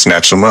want to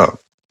snatch him up.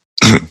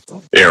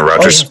 Aaron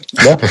Rodgers.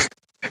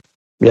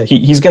 Yeah,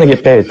 he's going to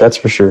get paid, that's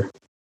for sure.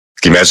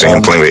 Can you imagine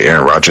him playing with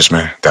Aaron Rodgers,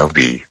 man? That would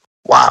be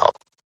wild.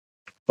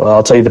 Well,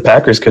 I'll tell you, the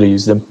Packers could have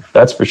used him.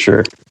 That's for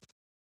sure.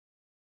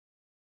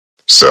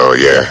 So,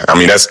 yeah.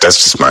 That's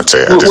just my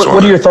take.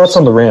 What are your thoughts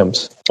on the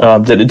Rams?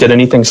 Did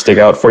anything stick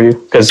out for you?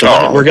 Because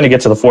we're going to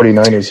get to the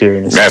 49ers here.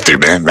 In a Matthew,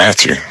 man.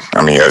 Matthew.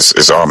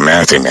 It's all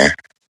Matthew, man.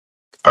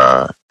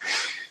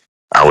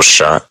 I was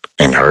shocked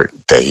and hurt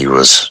that he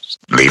was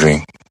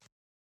leaving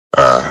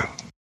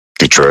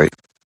Detroit.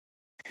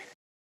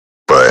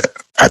 But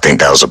I think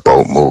that was a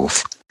bold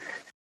move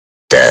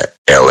that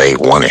LA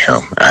wanted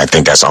him. I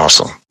think that's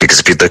awesome. Because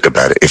if you look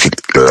about it, if you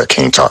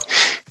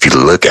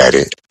look at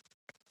it,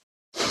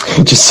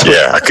 Just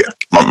Yeah,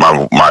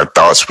 my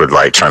thoughts were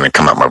like trying to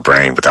come out my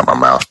brain without my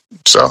mouth.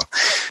 So,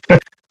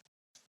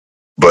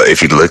 but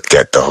if you look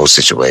at the whole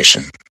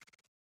situation,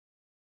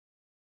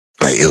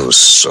 like it was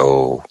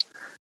so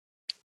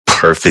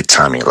perfect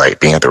timing, like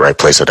being at the right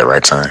place at the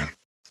right time.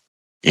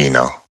 You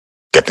know,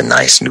 got the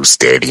nice new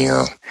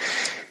stadium,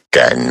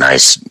 got a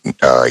nice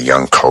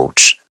young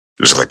coach.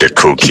 It was like the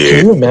cool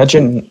kid. Can you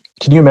imagine?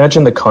 Can you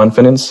imagine the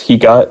confidence he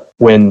got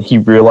when he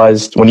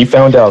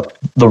found out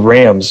the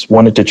Rams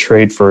wanted to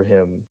trade for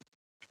him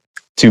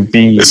to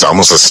be? It's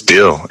almost a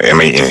steal. I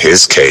mean, in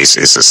his case,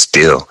 it's a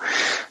steal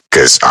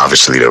because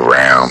obviously the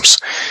Rams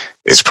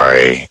is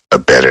probably a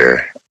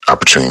better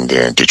opportunity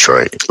than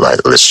Detroit.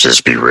 Like, let's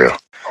just be real.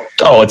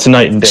 Oh, it's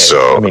night and day.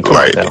 So, I mean,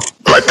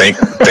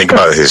 think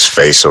about his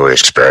facial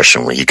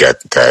expression when he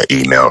got that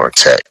email or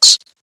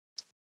text.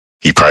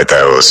 He probably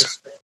thought it was.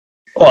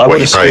 Oh, I would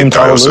have screamed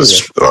hallelujah.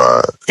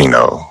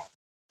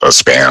 A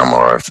spam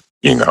or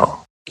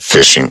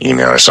phishing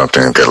email or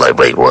something. Cause like,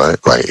 wait,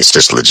 what? Like, it's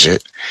just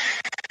legit.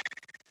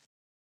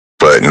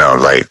 But no,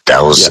 like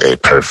that was a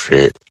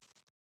perfect.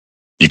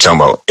 You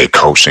talking about a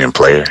coach and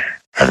player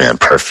having a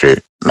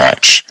perfect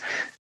match,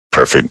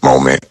 perfect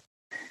moment.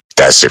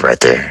 That's it right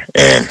there.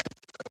 And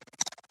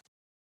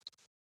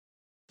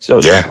so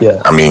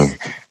yeah. I mean,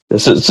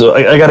 so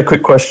I got a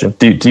quick question.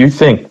 Do you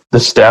think the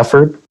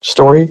Stafford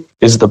story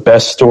is the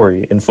best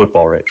story in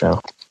football right now?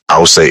 I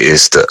would say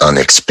it's the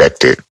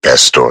unexpected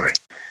best story.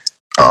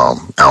 I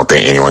don't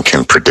think anyone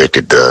can predict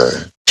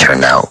the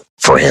turnout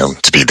for him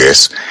to be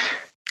this.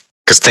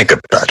 Because think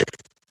about it.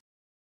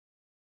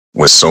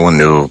 When someone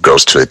new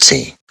goes to a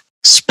team,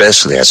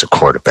 especially as a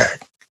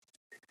quarterback,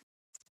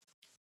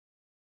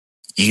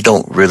 you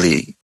don't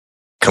really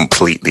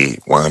completely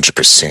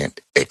 100%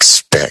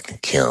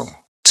 expect him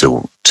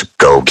to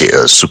go get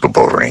a Super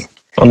Bowl ring.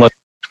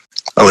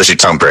 Unless you're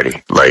Tom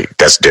Brady. Like,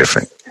 that's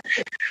different.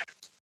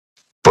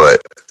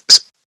 But,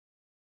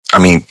 I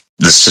mean,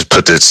 let's just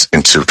put this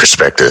into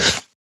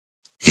perspective.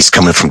 He's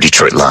coming from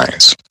Detroit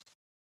Lions,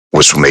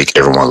 which will make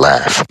everyone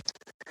laugh.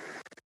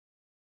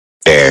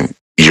 And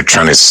you're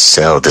trying to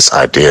sell this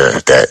idea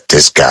that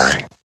this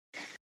guy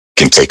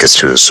can take us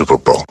to the Super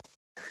Bowl.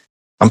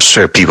 I'm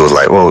sure people are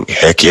like, well,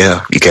 heck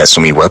yeah, you got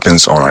so many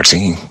weapons on our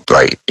team.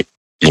 Like,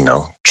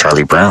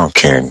 Charlie Brown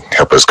can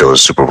help us go to the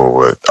Super Bowl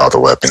with all the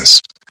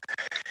weapons.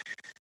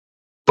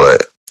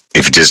 But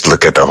if you just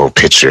look at the whole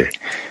picture,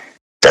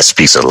 that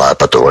speaks a lot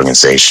about the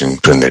organization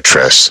putting their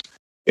trust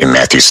in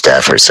Matthew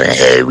Stafford, saying,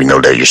 hey, we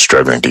know that you're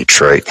struggling in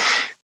Detroit,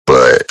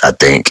 but I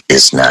think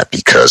it's not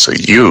because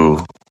of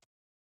you,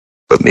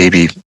 but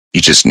maybe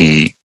you just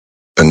need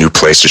a new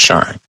place to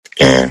shine.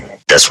 And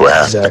that's what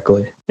happened.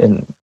 Exactly.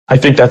 And I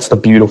think that's the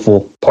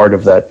beautiful part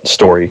of that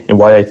story and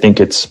why I think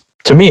it's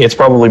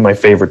probably my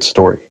favorite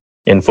story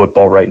in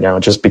football right now,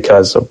 just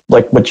because of,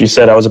 like what you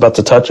said, I was about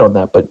to touch on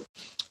that, but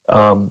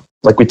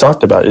like we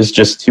talked about, is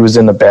just he was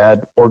in a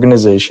bad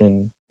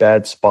organization,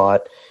 bad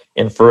spot,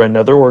 and for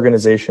another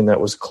organization that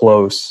was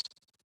close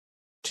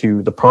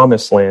to the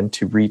promised land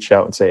to reach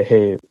out and say,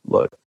 hey,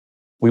 look,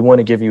 we want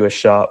to give you a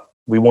shot.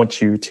 We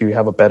want you to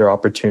have a better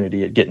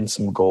opportunity at getting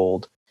some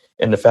gold.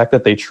 And the fact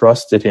that they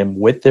trusted him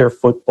with their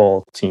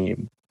football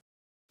team,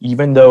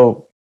 even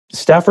though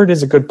Stafford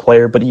is a good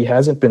player, but he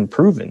hasn't been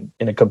proven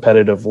in a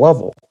competitive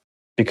level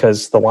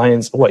because the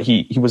Lions,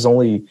 he was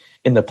only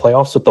in the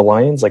playoffs with the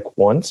Lions like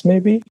once,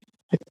 maybe,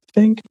 I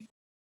think.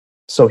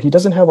 So he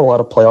doesn't have a lot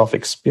of playoff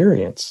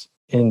experience.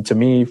 And to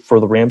me, for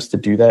the Rams to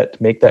do that,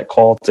 to make that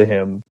call to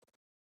him,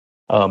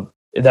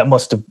 that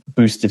must have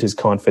boosted his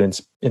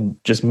confidence and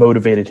just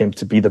motivated him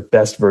to be the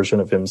best version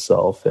of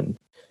himself. And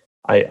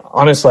I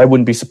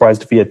wouldn't be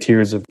surprised if he had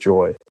tears of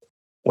joy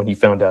when he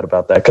found out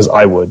about that, because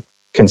I would,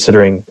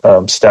 considering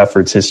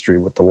Stafford's history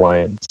with the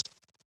Lions.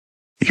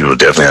 You will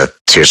definitely have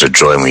tears of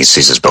joy when he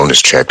sees his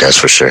bonus check, that's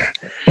for sure.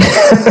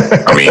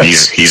 I mean,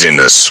 he's in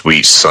the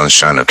sweet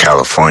sunshine of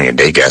California.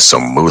 They got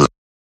some moolah.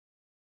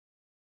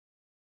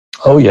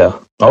 Oh, yeah.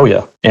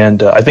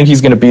 And I think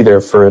he's going to be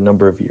there for a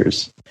number of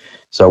years.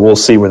 So we'll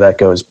see where that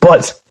goes.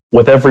 But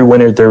with every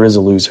winner, there is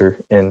a loser.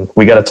 And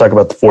we got to talk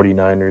about the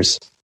 49ers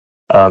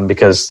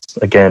because,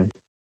 again,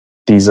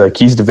 these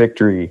keys to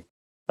victory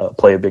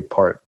play a big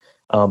part.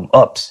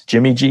 Ups.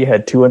 Jimmy G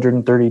had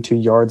 232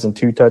 yards and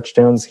 2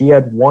 touchdowns. He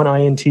had 1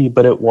 INT,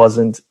 but it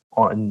wasn't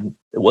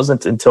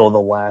until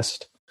the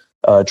last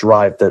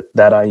drive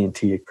that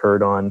INT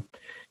occurred on.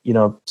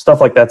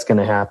 Stuff like that's going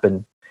to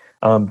happen.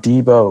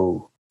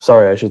 Debo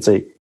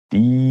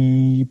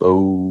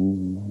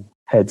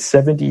had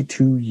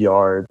 72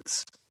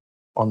 yards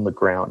on the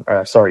ground.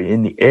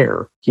 In the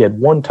air. He had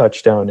 1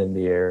 touchdown in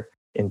the air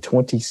and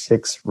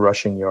 26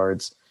 rushing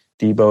yards.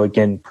 Debo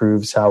again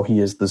proves how he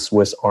is the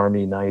Swiss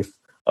Army knife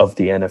of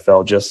the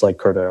NFL, just like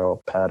Cordero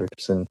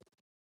Patterson.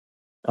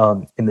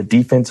 And the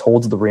defense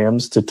holds the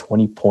Rams to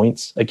 20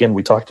 points. Again,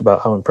 we talked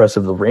about how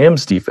impressive the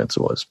Rams defense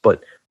was,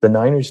 but the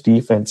Niners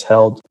defense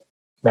held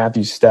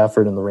Matthew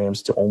Stafford and the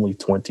Rams to only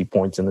 20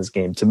 points in this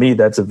game. To me,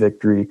 that's a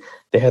victory.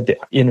 They had the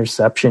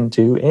interception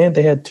too, and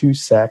they had 2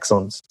 sacks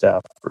on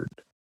Stafford.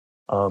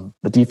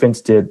 The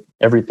defense did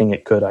everything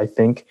it could, I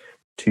think,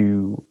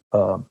 to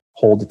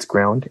hold its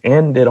ground,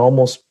 and it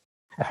almost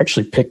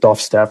actually picked off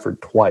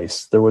Stafford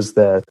twice. There was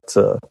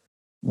that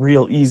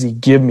real easy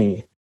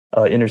gimme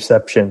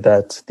interception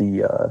that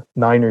the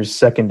Niners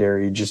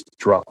secondary just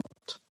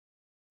dropped.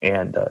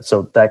 And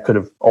so that could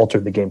have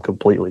altered the game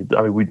completely.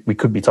 I mean, we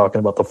could be talking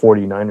about the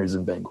 49ers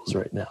and Bengals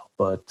right now,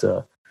 but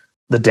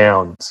the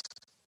downs.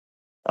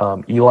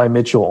 Eli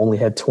Mitchell only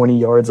had 20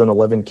 yards on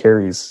 11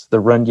 carries. The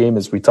run game,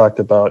 as we talked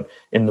about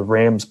in the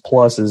Rams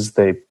pluses,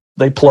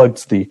 they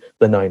plugged the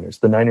Niners.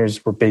 The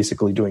Niners were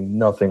basically doing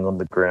nothing on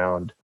the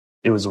ground.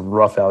 It was a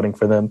rough outing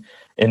for them.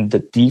 And the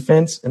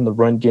defense and the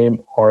run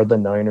game are the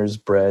Niners'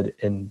 bread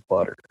and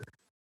butter.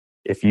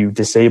 If you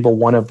disable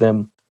one of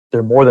them,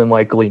 they're more than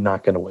likely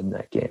not going to win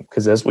that game.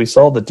 Because as we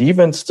saw, the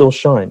defense still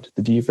shined.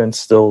 The defense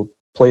still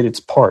played its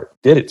part,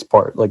 did its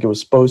part like it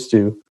was supposed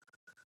to.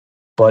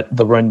 But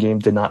the run game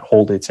did not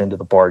hold its end of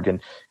the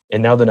bargain.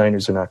 And now the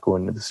Niners are not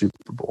going to the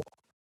Super Bowl.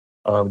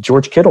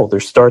 George Kittle,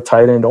 their star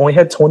tight end, only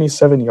had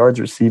 27 yards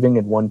receiving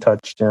and 1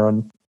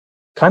 touchdown.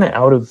 Kind of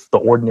out of the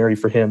ordinary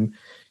for him.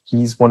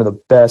 He's one of the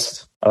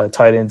best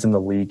tight ends in the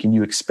league, and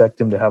you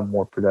expect him to have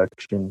more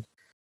production.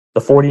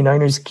 The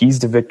 49ers' keys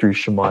to victory,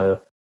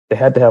 Shemaya. They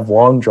had to have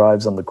long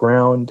drives on the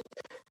ground.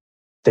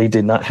 They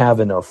did not have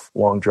enough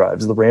long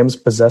drives. The Rams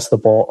possessed the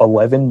ball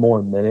 11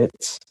 more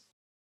minutes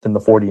than the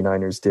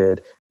 49ers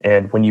did.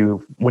 And when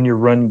your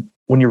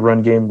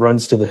run game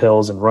runs to the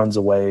hills and runs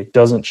away,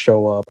 doesn't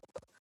show up,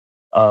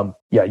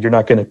 you're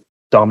not going to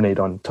dominate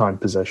on time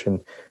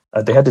possession.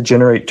 They had to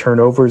generate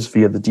turnovers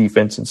via the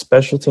defense and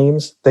special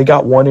teams. They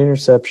got 1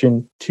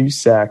 interception, 2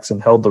 sacks,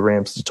 and held the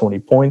Rams to 20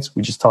 points.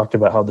 We just talked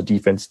about how the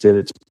defense did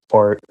its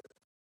part.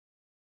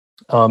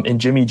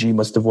 And Jimmy G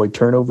must avoid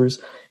turnovers.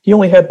 He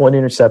only had 1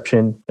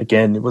 interception.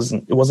 Again, it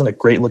wasn't a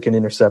great looking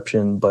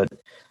interception, but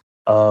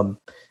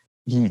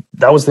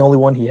that was the only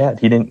one he had.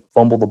 He didn't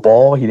fumble the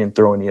ball. He didn't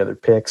throw any other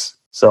picks.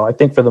 So I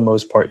think for the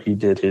most part, he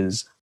did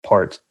his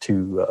part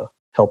to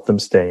help them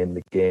stay in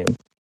the game.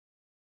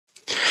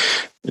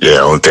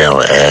 Yeah, only thing I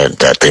would add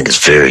that I think is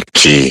very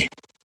key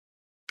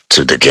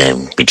to the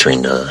game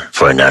between the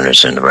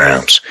 49ers and the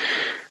Rams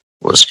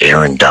was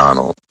Aaron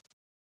Donald.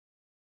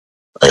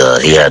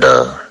 He had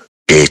a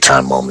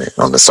big-time moment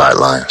on the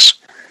sidelines,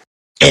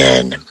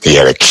 and he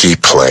had a key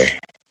play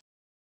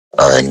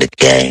in the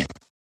game.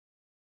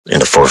 In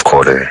the fourth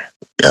quarter,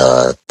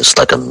 it's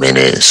like a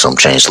minute, some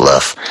change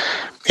left.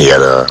 He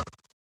had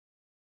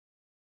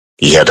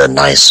a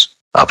nice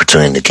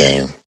opportunity in the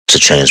game to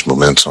change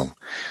momentum.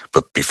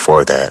 But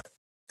before that,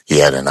 he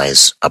had a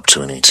nice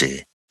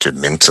opportunity to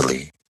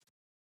mentally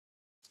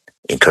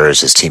encourage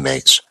his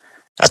teammates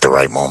at the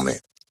right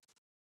moment.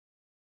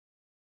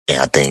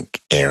 And I think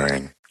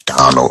Aaron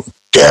Donald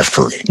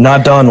definitely.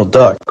 Not Donald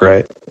Duck,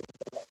 right?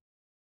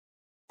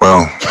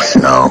 Well,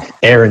 no.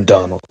 Aaron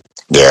Donald.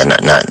 Yeah,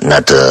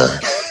 not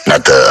the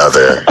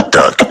other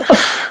duck.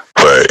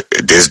 But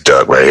this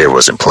duck right here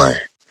wasn't playing.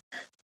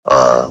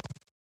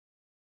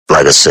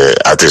 Like I said,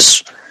 I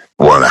just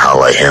want to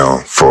highlight him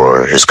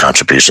for his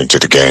contribution to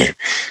the game.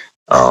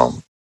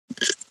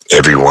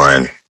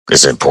 Everyone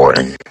is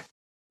important,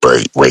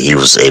 but what he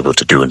was able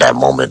to do in that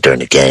moment during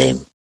the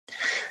game,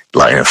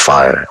 lighting a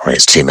fire on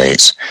his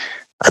teammates,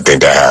 I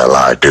think that had a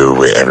lot to do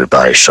with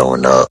everybody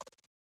showing up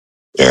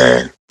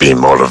and being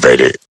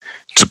motivated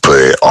to put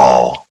it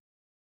all.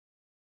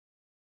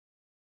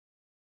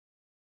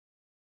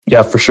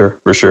 Yeah, for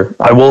sure.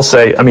 I will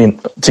say, I mean,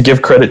 to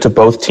give credit to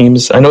both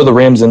teams, I know the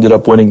Rams ended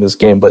up winning this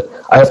game, but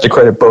I have to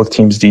credit both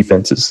teams'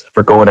 defenses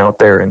for going out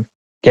there. And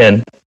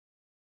again,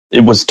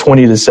 it was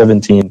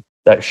 20-17.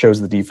 That shows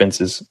the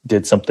defenses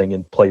did something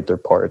and played their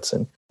parts.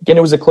 And again,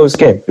 it was a close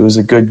game. It was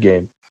a good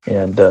game.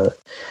 And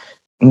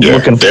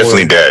looking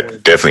definitely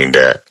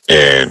that.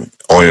 And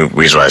only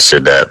reason why I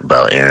said that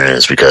about Aaron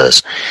is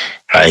because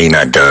had he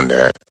not done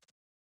that,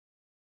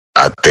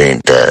 I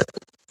think that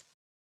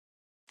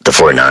the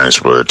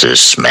 49ers would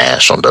just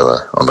smash on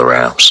the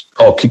Rams.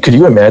 Oh, could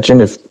you imagine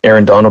if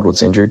Aaron Donald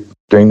was injured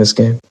during this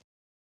game?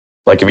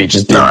 Like if he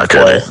just didn't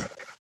play?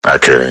 I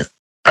couldn't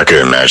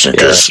imagine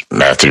because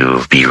Matthew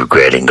would be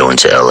regretting going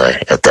to LA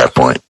at that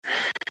point.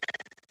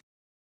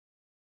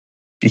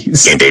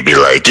 Jeez. And they'd be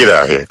like, get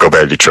out of here, go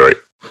back to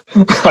Detroit.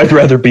 I'd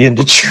rather be in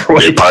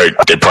Detroit. They'd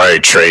probably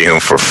trade him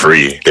for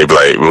free. They'd be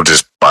like, we'll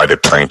just buy the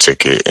plane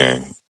ticket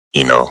and,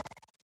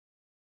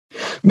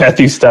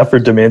 Matthew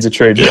Stafford demands a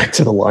trade back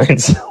to the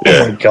Lions.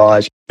 Oh my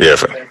gosh. Yeah,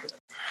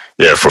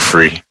 for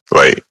free.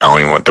 Like, I don't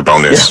even want the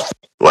bonus. Yeah.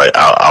 Like,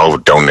 I'll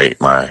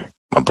donate my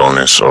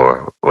bonus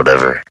or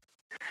whatever.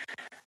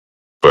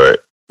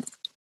 But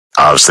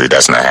obviously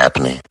that's not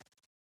happening.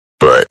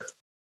 But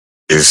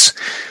it's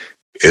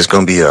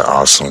going to be an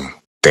awesome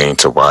thing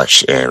to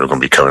watch, and we're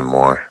going to be covering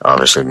more,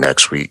 obviously,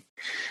 next week.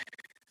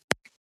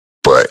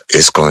 But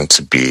it's going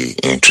to be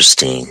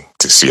interesting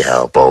to see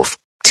how both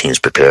teams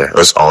prepare.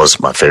 It's always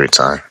my favorite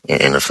time in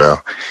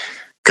NFL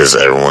because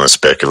everyone is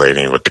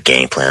speculating what the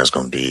game plan is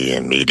going to be,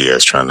 and media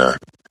is trying to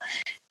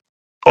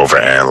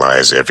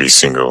overanalyze every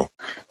single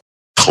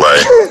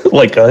play.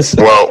 Like us.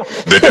 Well,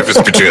 the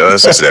difference between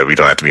us is that we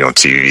don't have to be on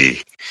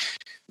TV.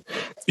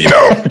 You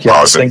know, Yeah,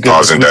 pausing thank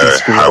goodness we can the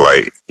screw up.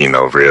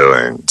 highlight, reel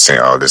and saying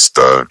all this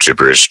stuff,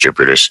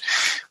 gibberish.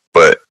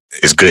 But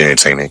it's good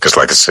entertainment because,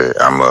 like I said,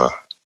 I'm a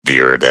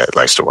viewer that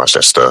likes to watch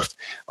that stuff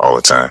all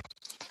the time.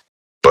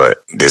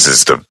 But this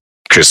is the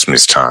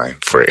Christmas time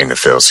for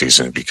NFL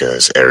season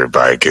because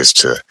everybody gets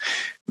to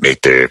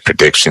make their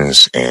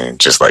predictions, and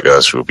just like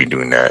us, we'll be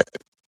doing that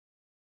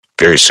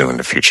very soon in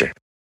the future.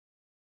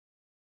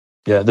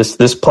 Yeah, this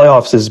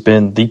playoffs has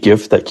been the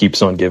gift that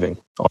keeps on giving.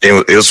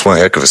 It was one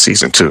heck of a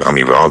season too. I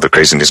mean, with all the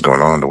craziness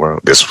going on in the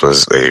world, this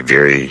was a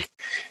very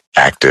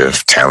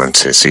active,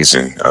 talented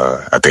season.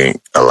 I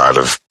think a lot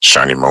of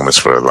shining moments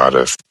for a lot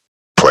of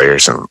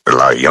players and a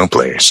lot of young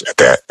players at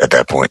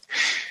that point.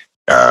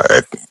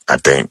 I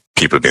think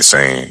people have been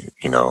saying,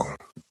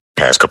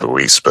 past couple of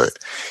weeks, but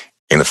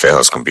NFL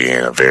is going to be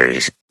in a very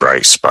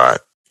bright spot.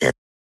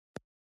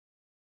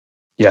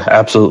 Yeah,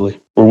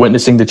 absolutely. We're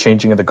witnessing the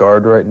changing of the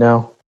guard right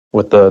now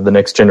with the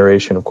next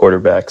generation of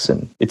quarterbacks,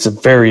 and it's a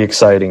very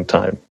exciting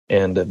time.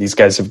 And these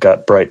guys have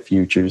got bright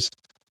futures.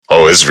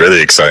 Oh, it's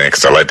really exciting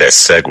because I like that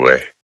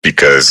segue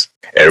because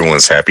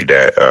everyone's happy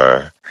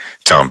that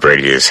Tom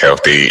Brady is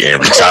healthy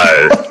and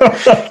retired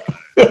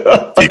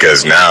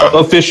because now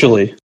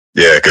officially.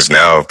 Yeah, because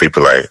now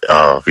people are like,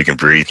 oh, we can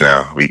breathe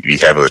now. We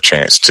have a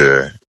chance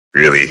to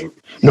really...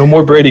 No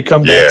more Brady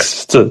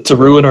comebacks to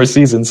ruin our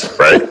seasons.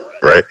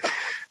 Right.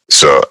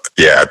 So,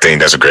 yeah, I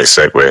think that's a great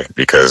segue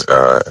because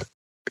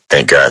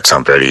thank God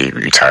Tom Brady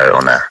retired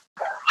on a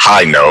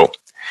high note.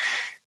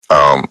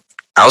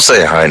 I'll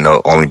say a high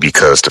note only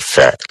because the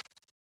fact,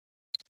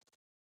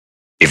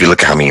 if you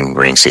look at how many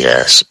rings he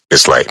has,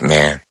 it's like,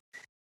 man,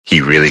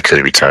 he really could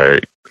have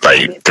retired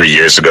like 3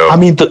 years ago. I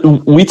mean,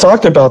 we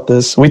talked about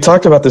this.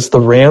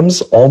 The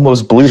Rams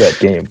almost blew that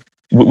game.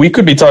 We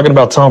could be talking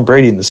about Tom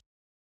Brady in this.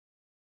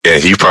 Yeah,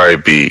 he'd probably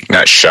be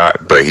not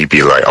shocked, but he'd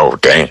be like, "Oh,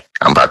 dang,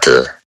 I'm about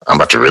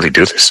to really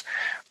do this."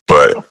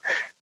 But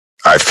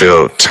I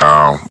feel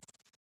Tom,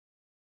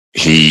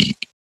 he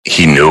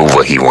knew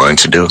what he wanted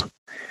to do.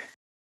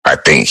 I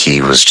think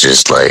he was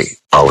just like,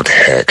 "Oh, the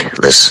heck,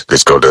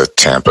 let's go to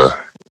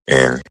Tampa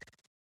and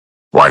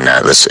why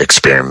not? Let's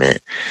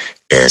experiment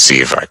and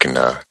see if I can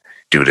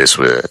do this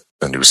with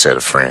a new set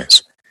of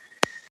friends."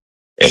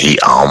 And he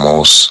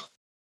almost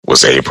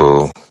was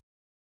able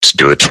to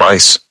do it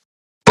twice,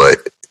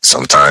 but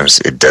sometimes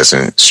it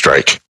doesn't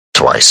strike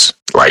twice.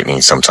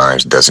 Lightning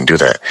sometimes doesn't do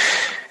that.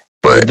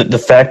 But the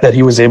fact that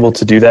he was able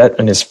to do that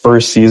in his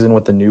first season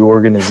with the new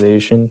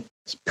organization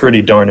is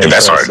pretty darn impressive. And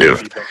that's hard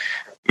to do.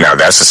 Now,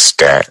 that's a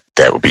stat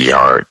that would be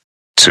hard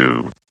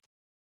to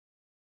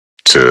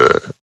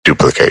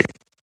duplicate.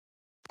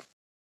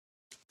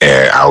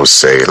 And I would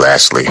say,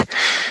 lastly,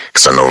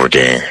 because I know we're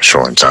getting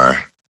short in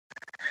time,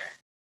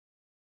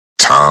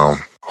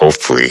 Tom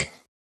hopefully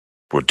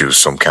will do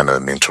some kind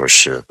of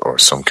mentorship or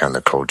some kind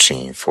of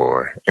coaching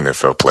for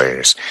NFL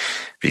players,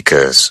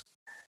 because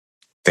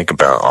think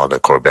about all the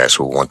quarterbacks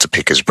who want to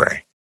pick his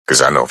brain.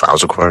 Because I know if I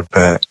was a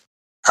quarterback,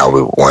 I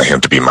would want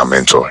him to be my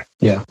mentor.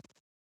 Yeah,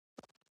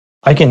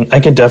 I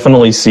can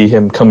definitely see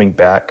him coming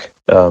back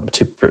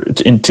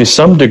to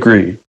some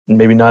degree.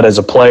 Maybe not as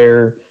a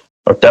player,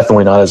 or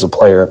definitely not as a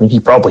player. I mean, he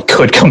probably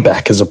could come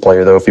back as a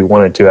player though if he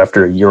wanted to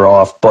after a year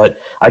off.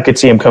 But I could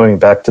see him coming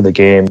back to the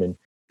game and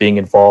being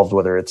involved,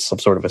 whether it's some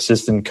sort of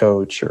assistant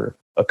coach or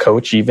a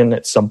coach even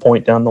at some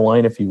point down the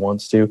line if he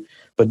wants to.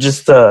 But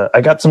just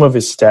I got some of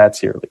his stats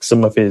here, like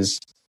some of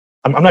his.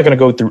 I'm not going to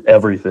go through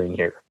everything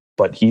here,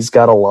 but he's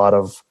got a lot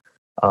of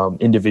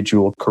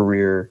individual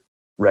career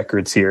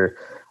records here.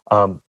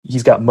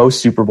 He's got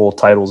most Super Bowl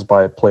titles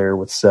by a player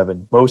with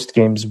 7, most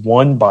games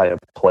won by a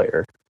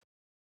player,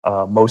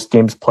 most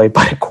games played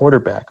by a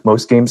quarterback,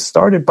 most games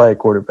started by a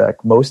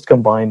quarterback, most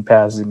combined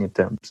passing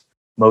attempts,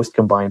 most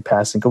combined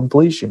passing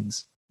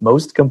completions,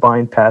 most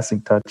combined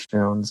passing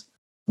touchdowns,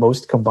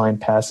 most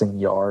combined passing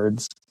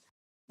yards,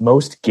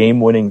 most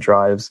game-winning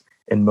drives,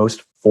 and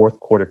most fourth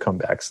quarter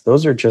comebacks.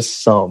 Those are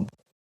just some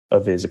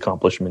of his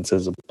accomplishments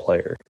as a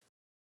player.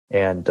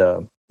 And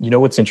you know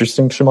what's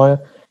interesting,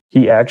 Shemaiah?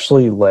 He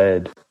actually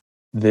led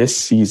this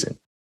season.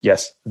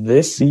 Yes,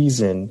 this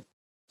season,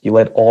 he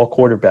led all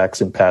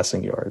quarterbacks in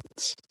passing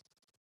yards.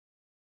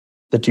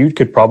 The dude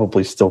could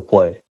probably still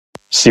play,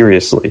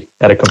 seriously,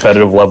 at a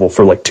competitive level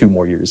for like 2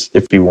 more years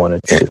if he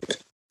wanted to.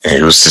 And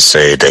he was to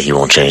say that he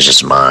won't change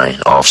his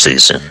mind off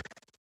season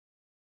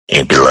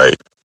and be like,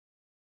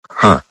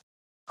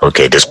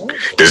 okay, this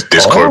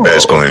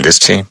quarterback's going to this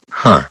team.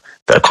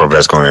 That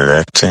quarterback's going to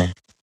that team.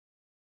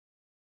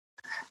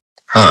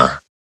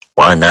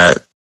 Why not,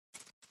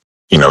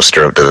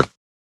 stir up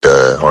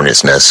the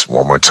hornet's nest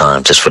one more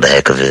time just for the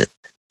heck of it?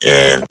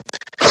 And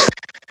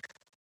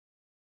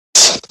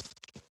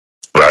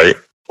right?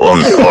 Or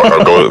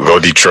go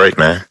Detroit,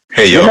 man.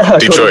 Hey, yo, yeah,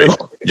 Detroit.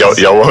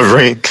 Y'all want a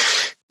ring?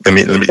 Let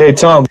me. Hey,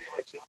 Tom.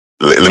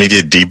 Let me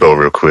get Debo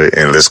real quick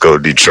and let's go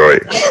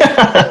Detroit.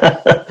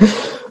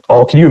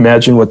 Oh, can you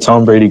imagine what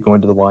Tom Brady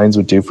going to the Lions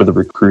would do for the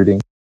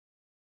recruiting?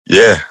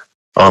 Yeah.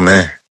 Oh,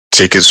 man.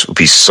 tickets would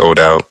be sold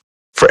out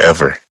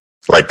forever.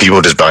 Like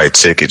people just buy a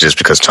ticket just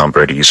because Tom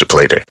Brady used to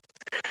play there.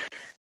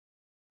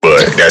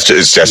 But that's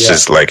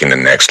just like in the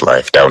next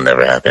life. That will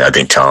never happen. I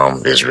think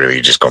Tom is really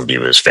just going to be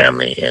with his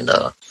family and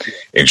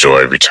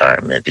enjoy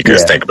retirement.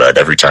 Because think about it,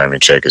 that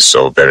retirement check is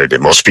so better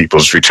than most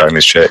people's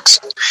retirement checks.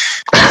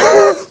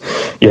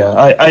 Yeah,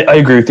 I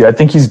agree with you. I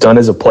think he's done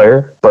as a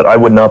player, but I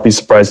would not be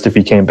surprised if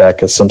he came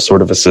back as some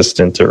sort of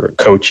assistant or a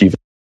coach even.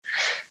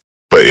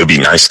 But it would be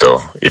nice,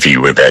 though, if he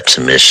went back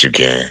to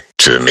Michigan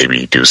to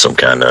maybe do some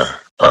kind of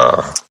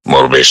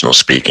motivational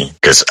speaking,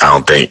 because I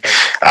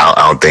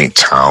don't think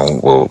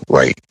Tom will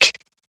like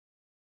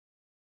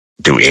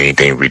do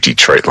anything with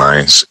Detroit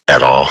Lions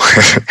at all,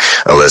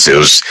 unless it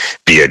was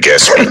be a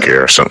guest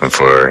speaker or something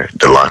for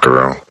the locker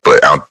room.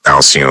 But I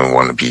don't see him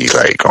want to be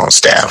like on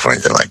staff or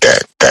anything like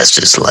that. That's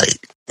just like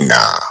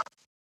nah.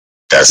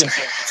 That's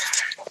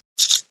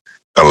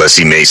unless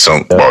he made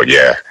some. Well,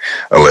 yeah,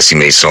 unless he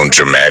made some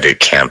dramatic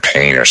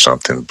campaign or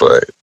something,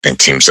 but. And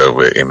teams up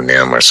with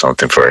Eminem or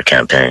something for a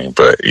campaign.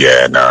 But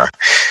yeah, nah.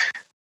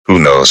 Who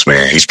knows,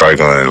 man? He's probably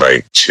going to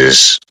like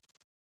just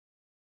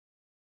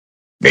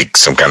make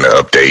some kind of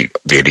update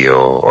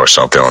video or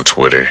something on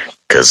Twitter,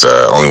 because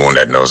only one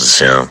that knows is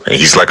him. And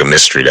he's like a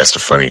mystery. That's the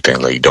funny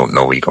thing. Like you don't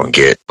know what you're going to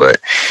get.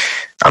 But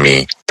I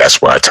mean,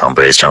 that's why Tom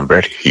Brady's Tom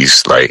Brady.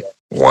 He's like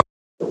one.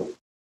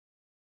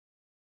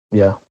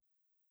 Yeah.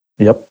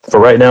 Yep.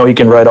 For right now, he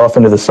can ride off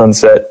into the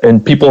sunset,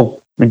 and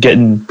people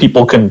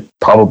can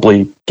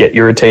probably get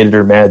irritated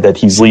or mad that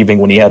he's leaving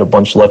when he had a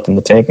bunch left in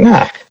the tank.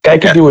 Nah, guy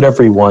can do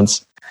whatever he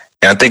wants.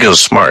 And I think it was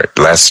smart.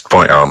 Last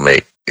point I'll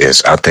make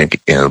is I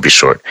think it'll be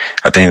short.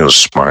 I think it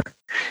was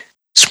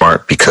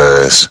smart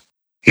because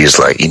he's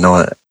like, you know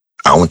what?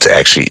 I want to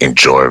actually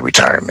enjoy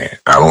retirement.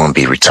 I don't want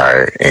to be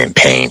retired and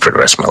paying for the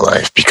rest of my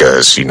life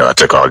because, you know, I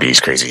took all these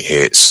crazy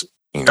hits,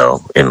 you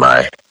know, in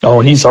my...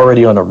 Oh, he's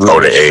already on a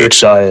really strict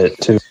diet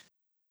too.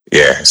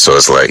 Yeah, so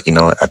it's like, you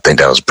know what? I think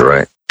that was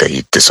brilliant that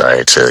he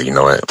decided to, you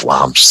know what,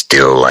 while I'm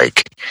still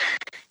like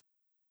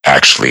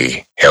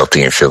actually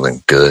healthy and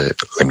feeling good,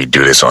 let me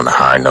do this on a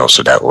high note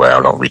so that way I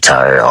don't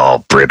retire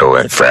all brittle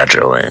and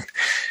fragile and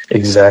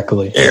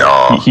exactly. And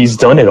all, he's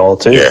done it all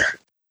too. Yeah,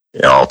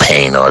 and all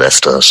pain, all that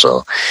stuff.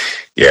 So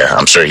yeah,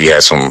 I'm sure he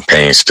has some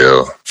pain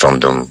still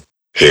from them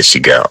hits he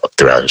got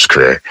throughout his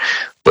career,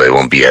 but it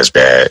won't be as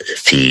bad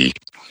if he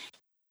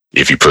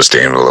puts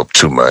the envelope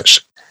too much.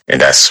 And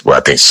that's what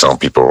I think some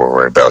people were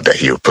worried about, that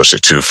he'll push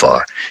it too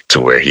far to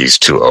where he's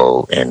too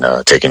old and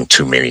taking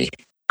too many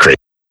crazy.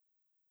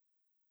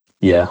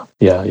 Yeah.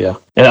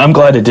 And I'm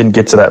glad it didn't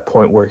get to that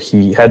point where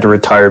he had to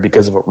retire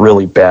because of a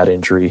really bad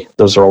injury.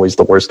 Those are always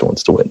the worst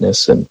ones to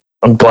witness. And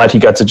I'm glad he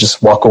got to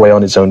just walk away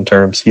on his own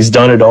terms. He's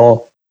done it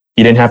all.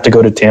 He didn't have to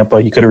go to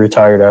Tampa. He could have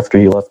retired after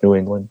he left New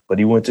England, but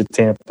he went to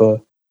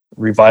Tampa,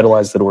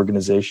 revitalized that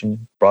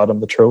organization, brought him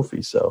the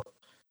trophy. So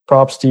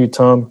props to you,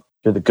 Tom.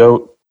 You're the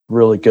GOAT.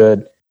 Really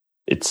good.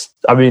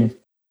 I'm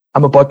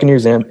a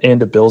Buccaneers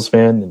and a Bills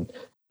fan, and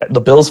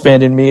the Bills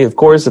fan in me, of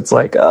course, it's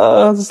like,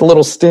 it's a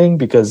little sting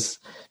because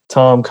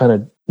Tom kind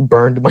of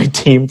burned my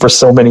team for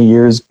so many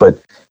years,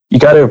 but you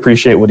got to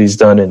appreciate what he's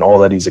done and all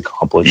that he's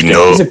accomplished. You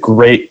know,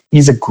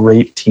 he's a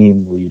great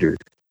team leader.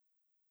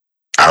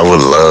 I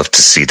would love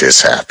to see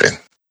this happen.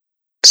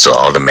 So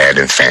all the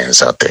Madden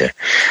fans out there,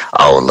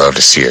 I would love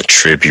to see a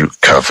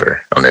tribute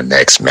cover on the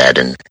next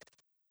Madden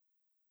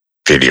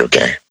video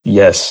game.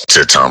 Yes.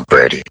 To Tom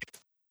Brady.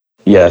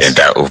 Yes. And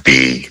that will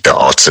be the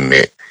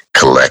ultimate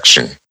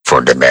collection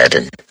for the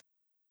Madden.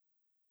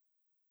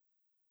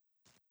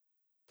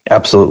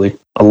 Absolutely.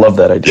 I love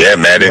that idea. Yeah,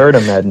 Madden. Heard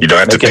of Madden. You don't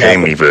have to pay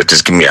me, but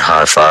just give me a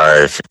high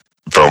five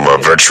from a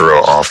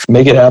virtual off.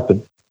 Make it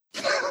happen.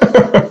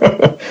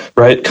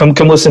 Right? Come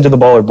listen to the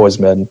Baller Boys,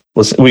 Madden.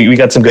 Listen, we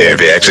got some good. Yeah,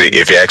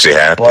 if it actually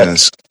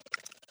happens,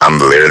 I'm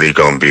literally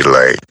gonna be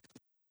like,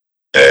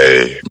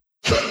 hey.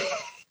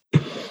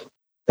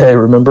 Hey,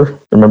 remember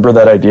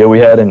that idea we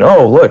had? And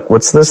oh, look,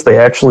 what's this? They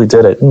actually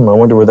did it. I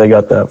wonder where they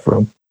got that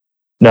from.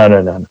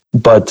 No.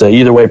 But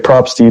either way,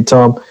 props to you,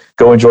 Tom.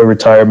 Go enjoy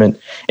retirement.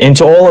 And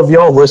to all of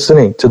y'all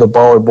listening to the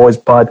Baller Boys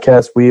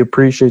podcast, we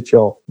appreciate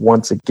y'all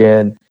once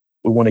again.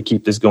 We want to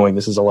keep this going.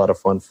 This is a lot of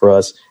fun for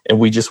us. And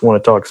we just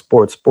want to talk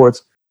sports,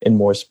 and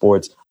more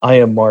sports. I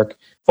am Mark.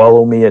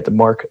 Follow me at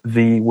Mark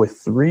the with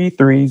 3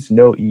 3s,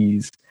 no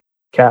E's,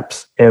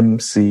 caps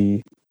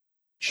MC.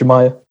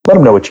 Shemaya, let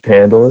them know what your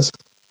handle is.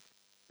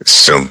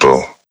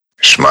 Simple.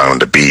 Shemaya on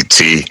the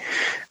BT,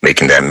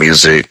 making that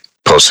music,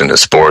 posting the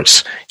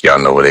sports. Y'all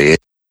know what it is.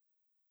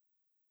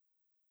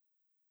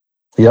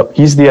 Yep,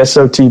 he's the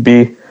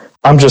SOTB.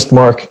 I'm just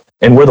Mark,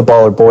 and we're the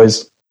Baller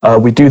Boys.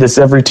 We do this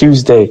every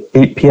Tuesday,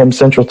 8 p.m.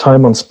 Central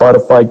Time on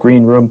Spotify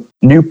Green Room.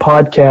 New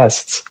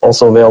podcasts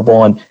also available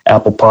on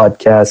Apple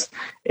Podcasts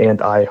and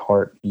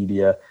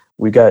iHeartMedia.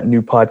 We got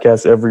new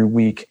podcasts every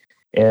week,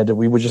 and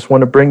we would just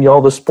want to bring you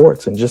all the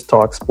sports and just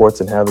talk sports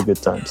and have a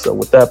good time. So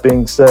with that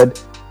being said,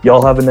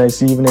 y'all have a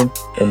nice evening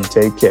and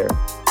take care.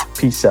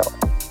 Peace out.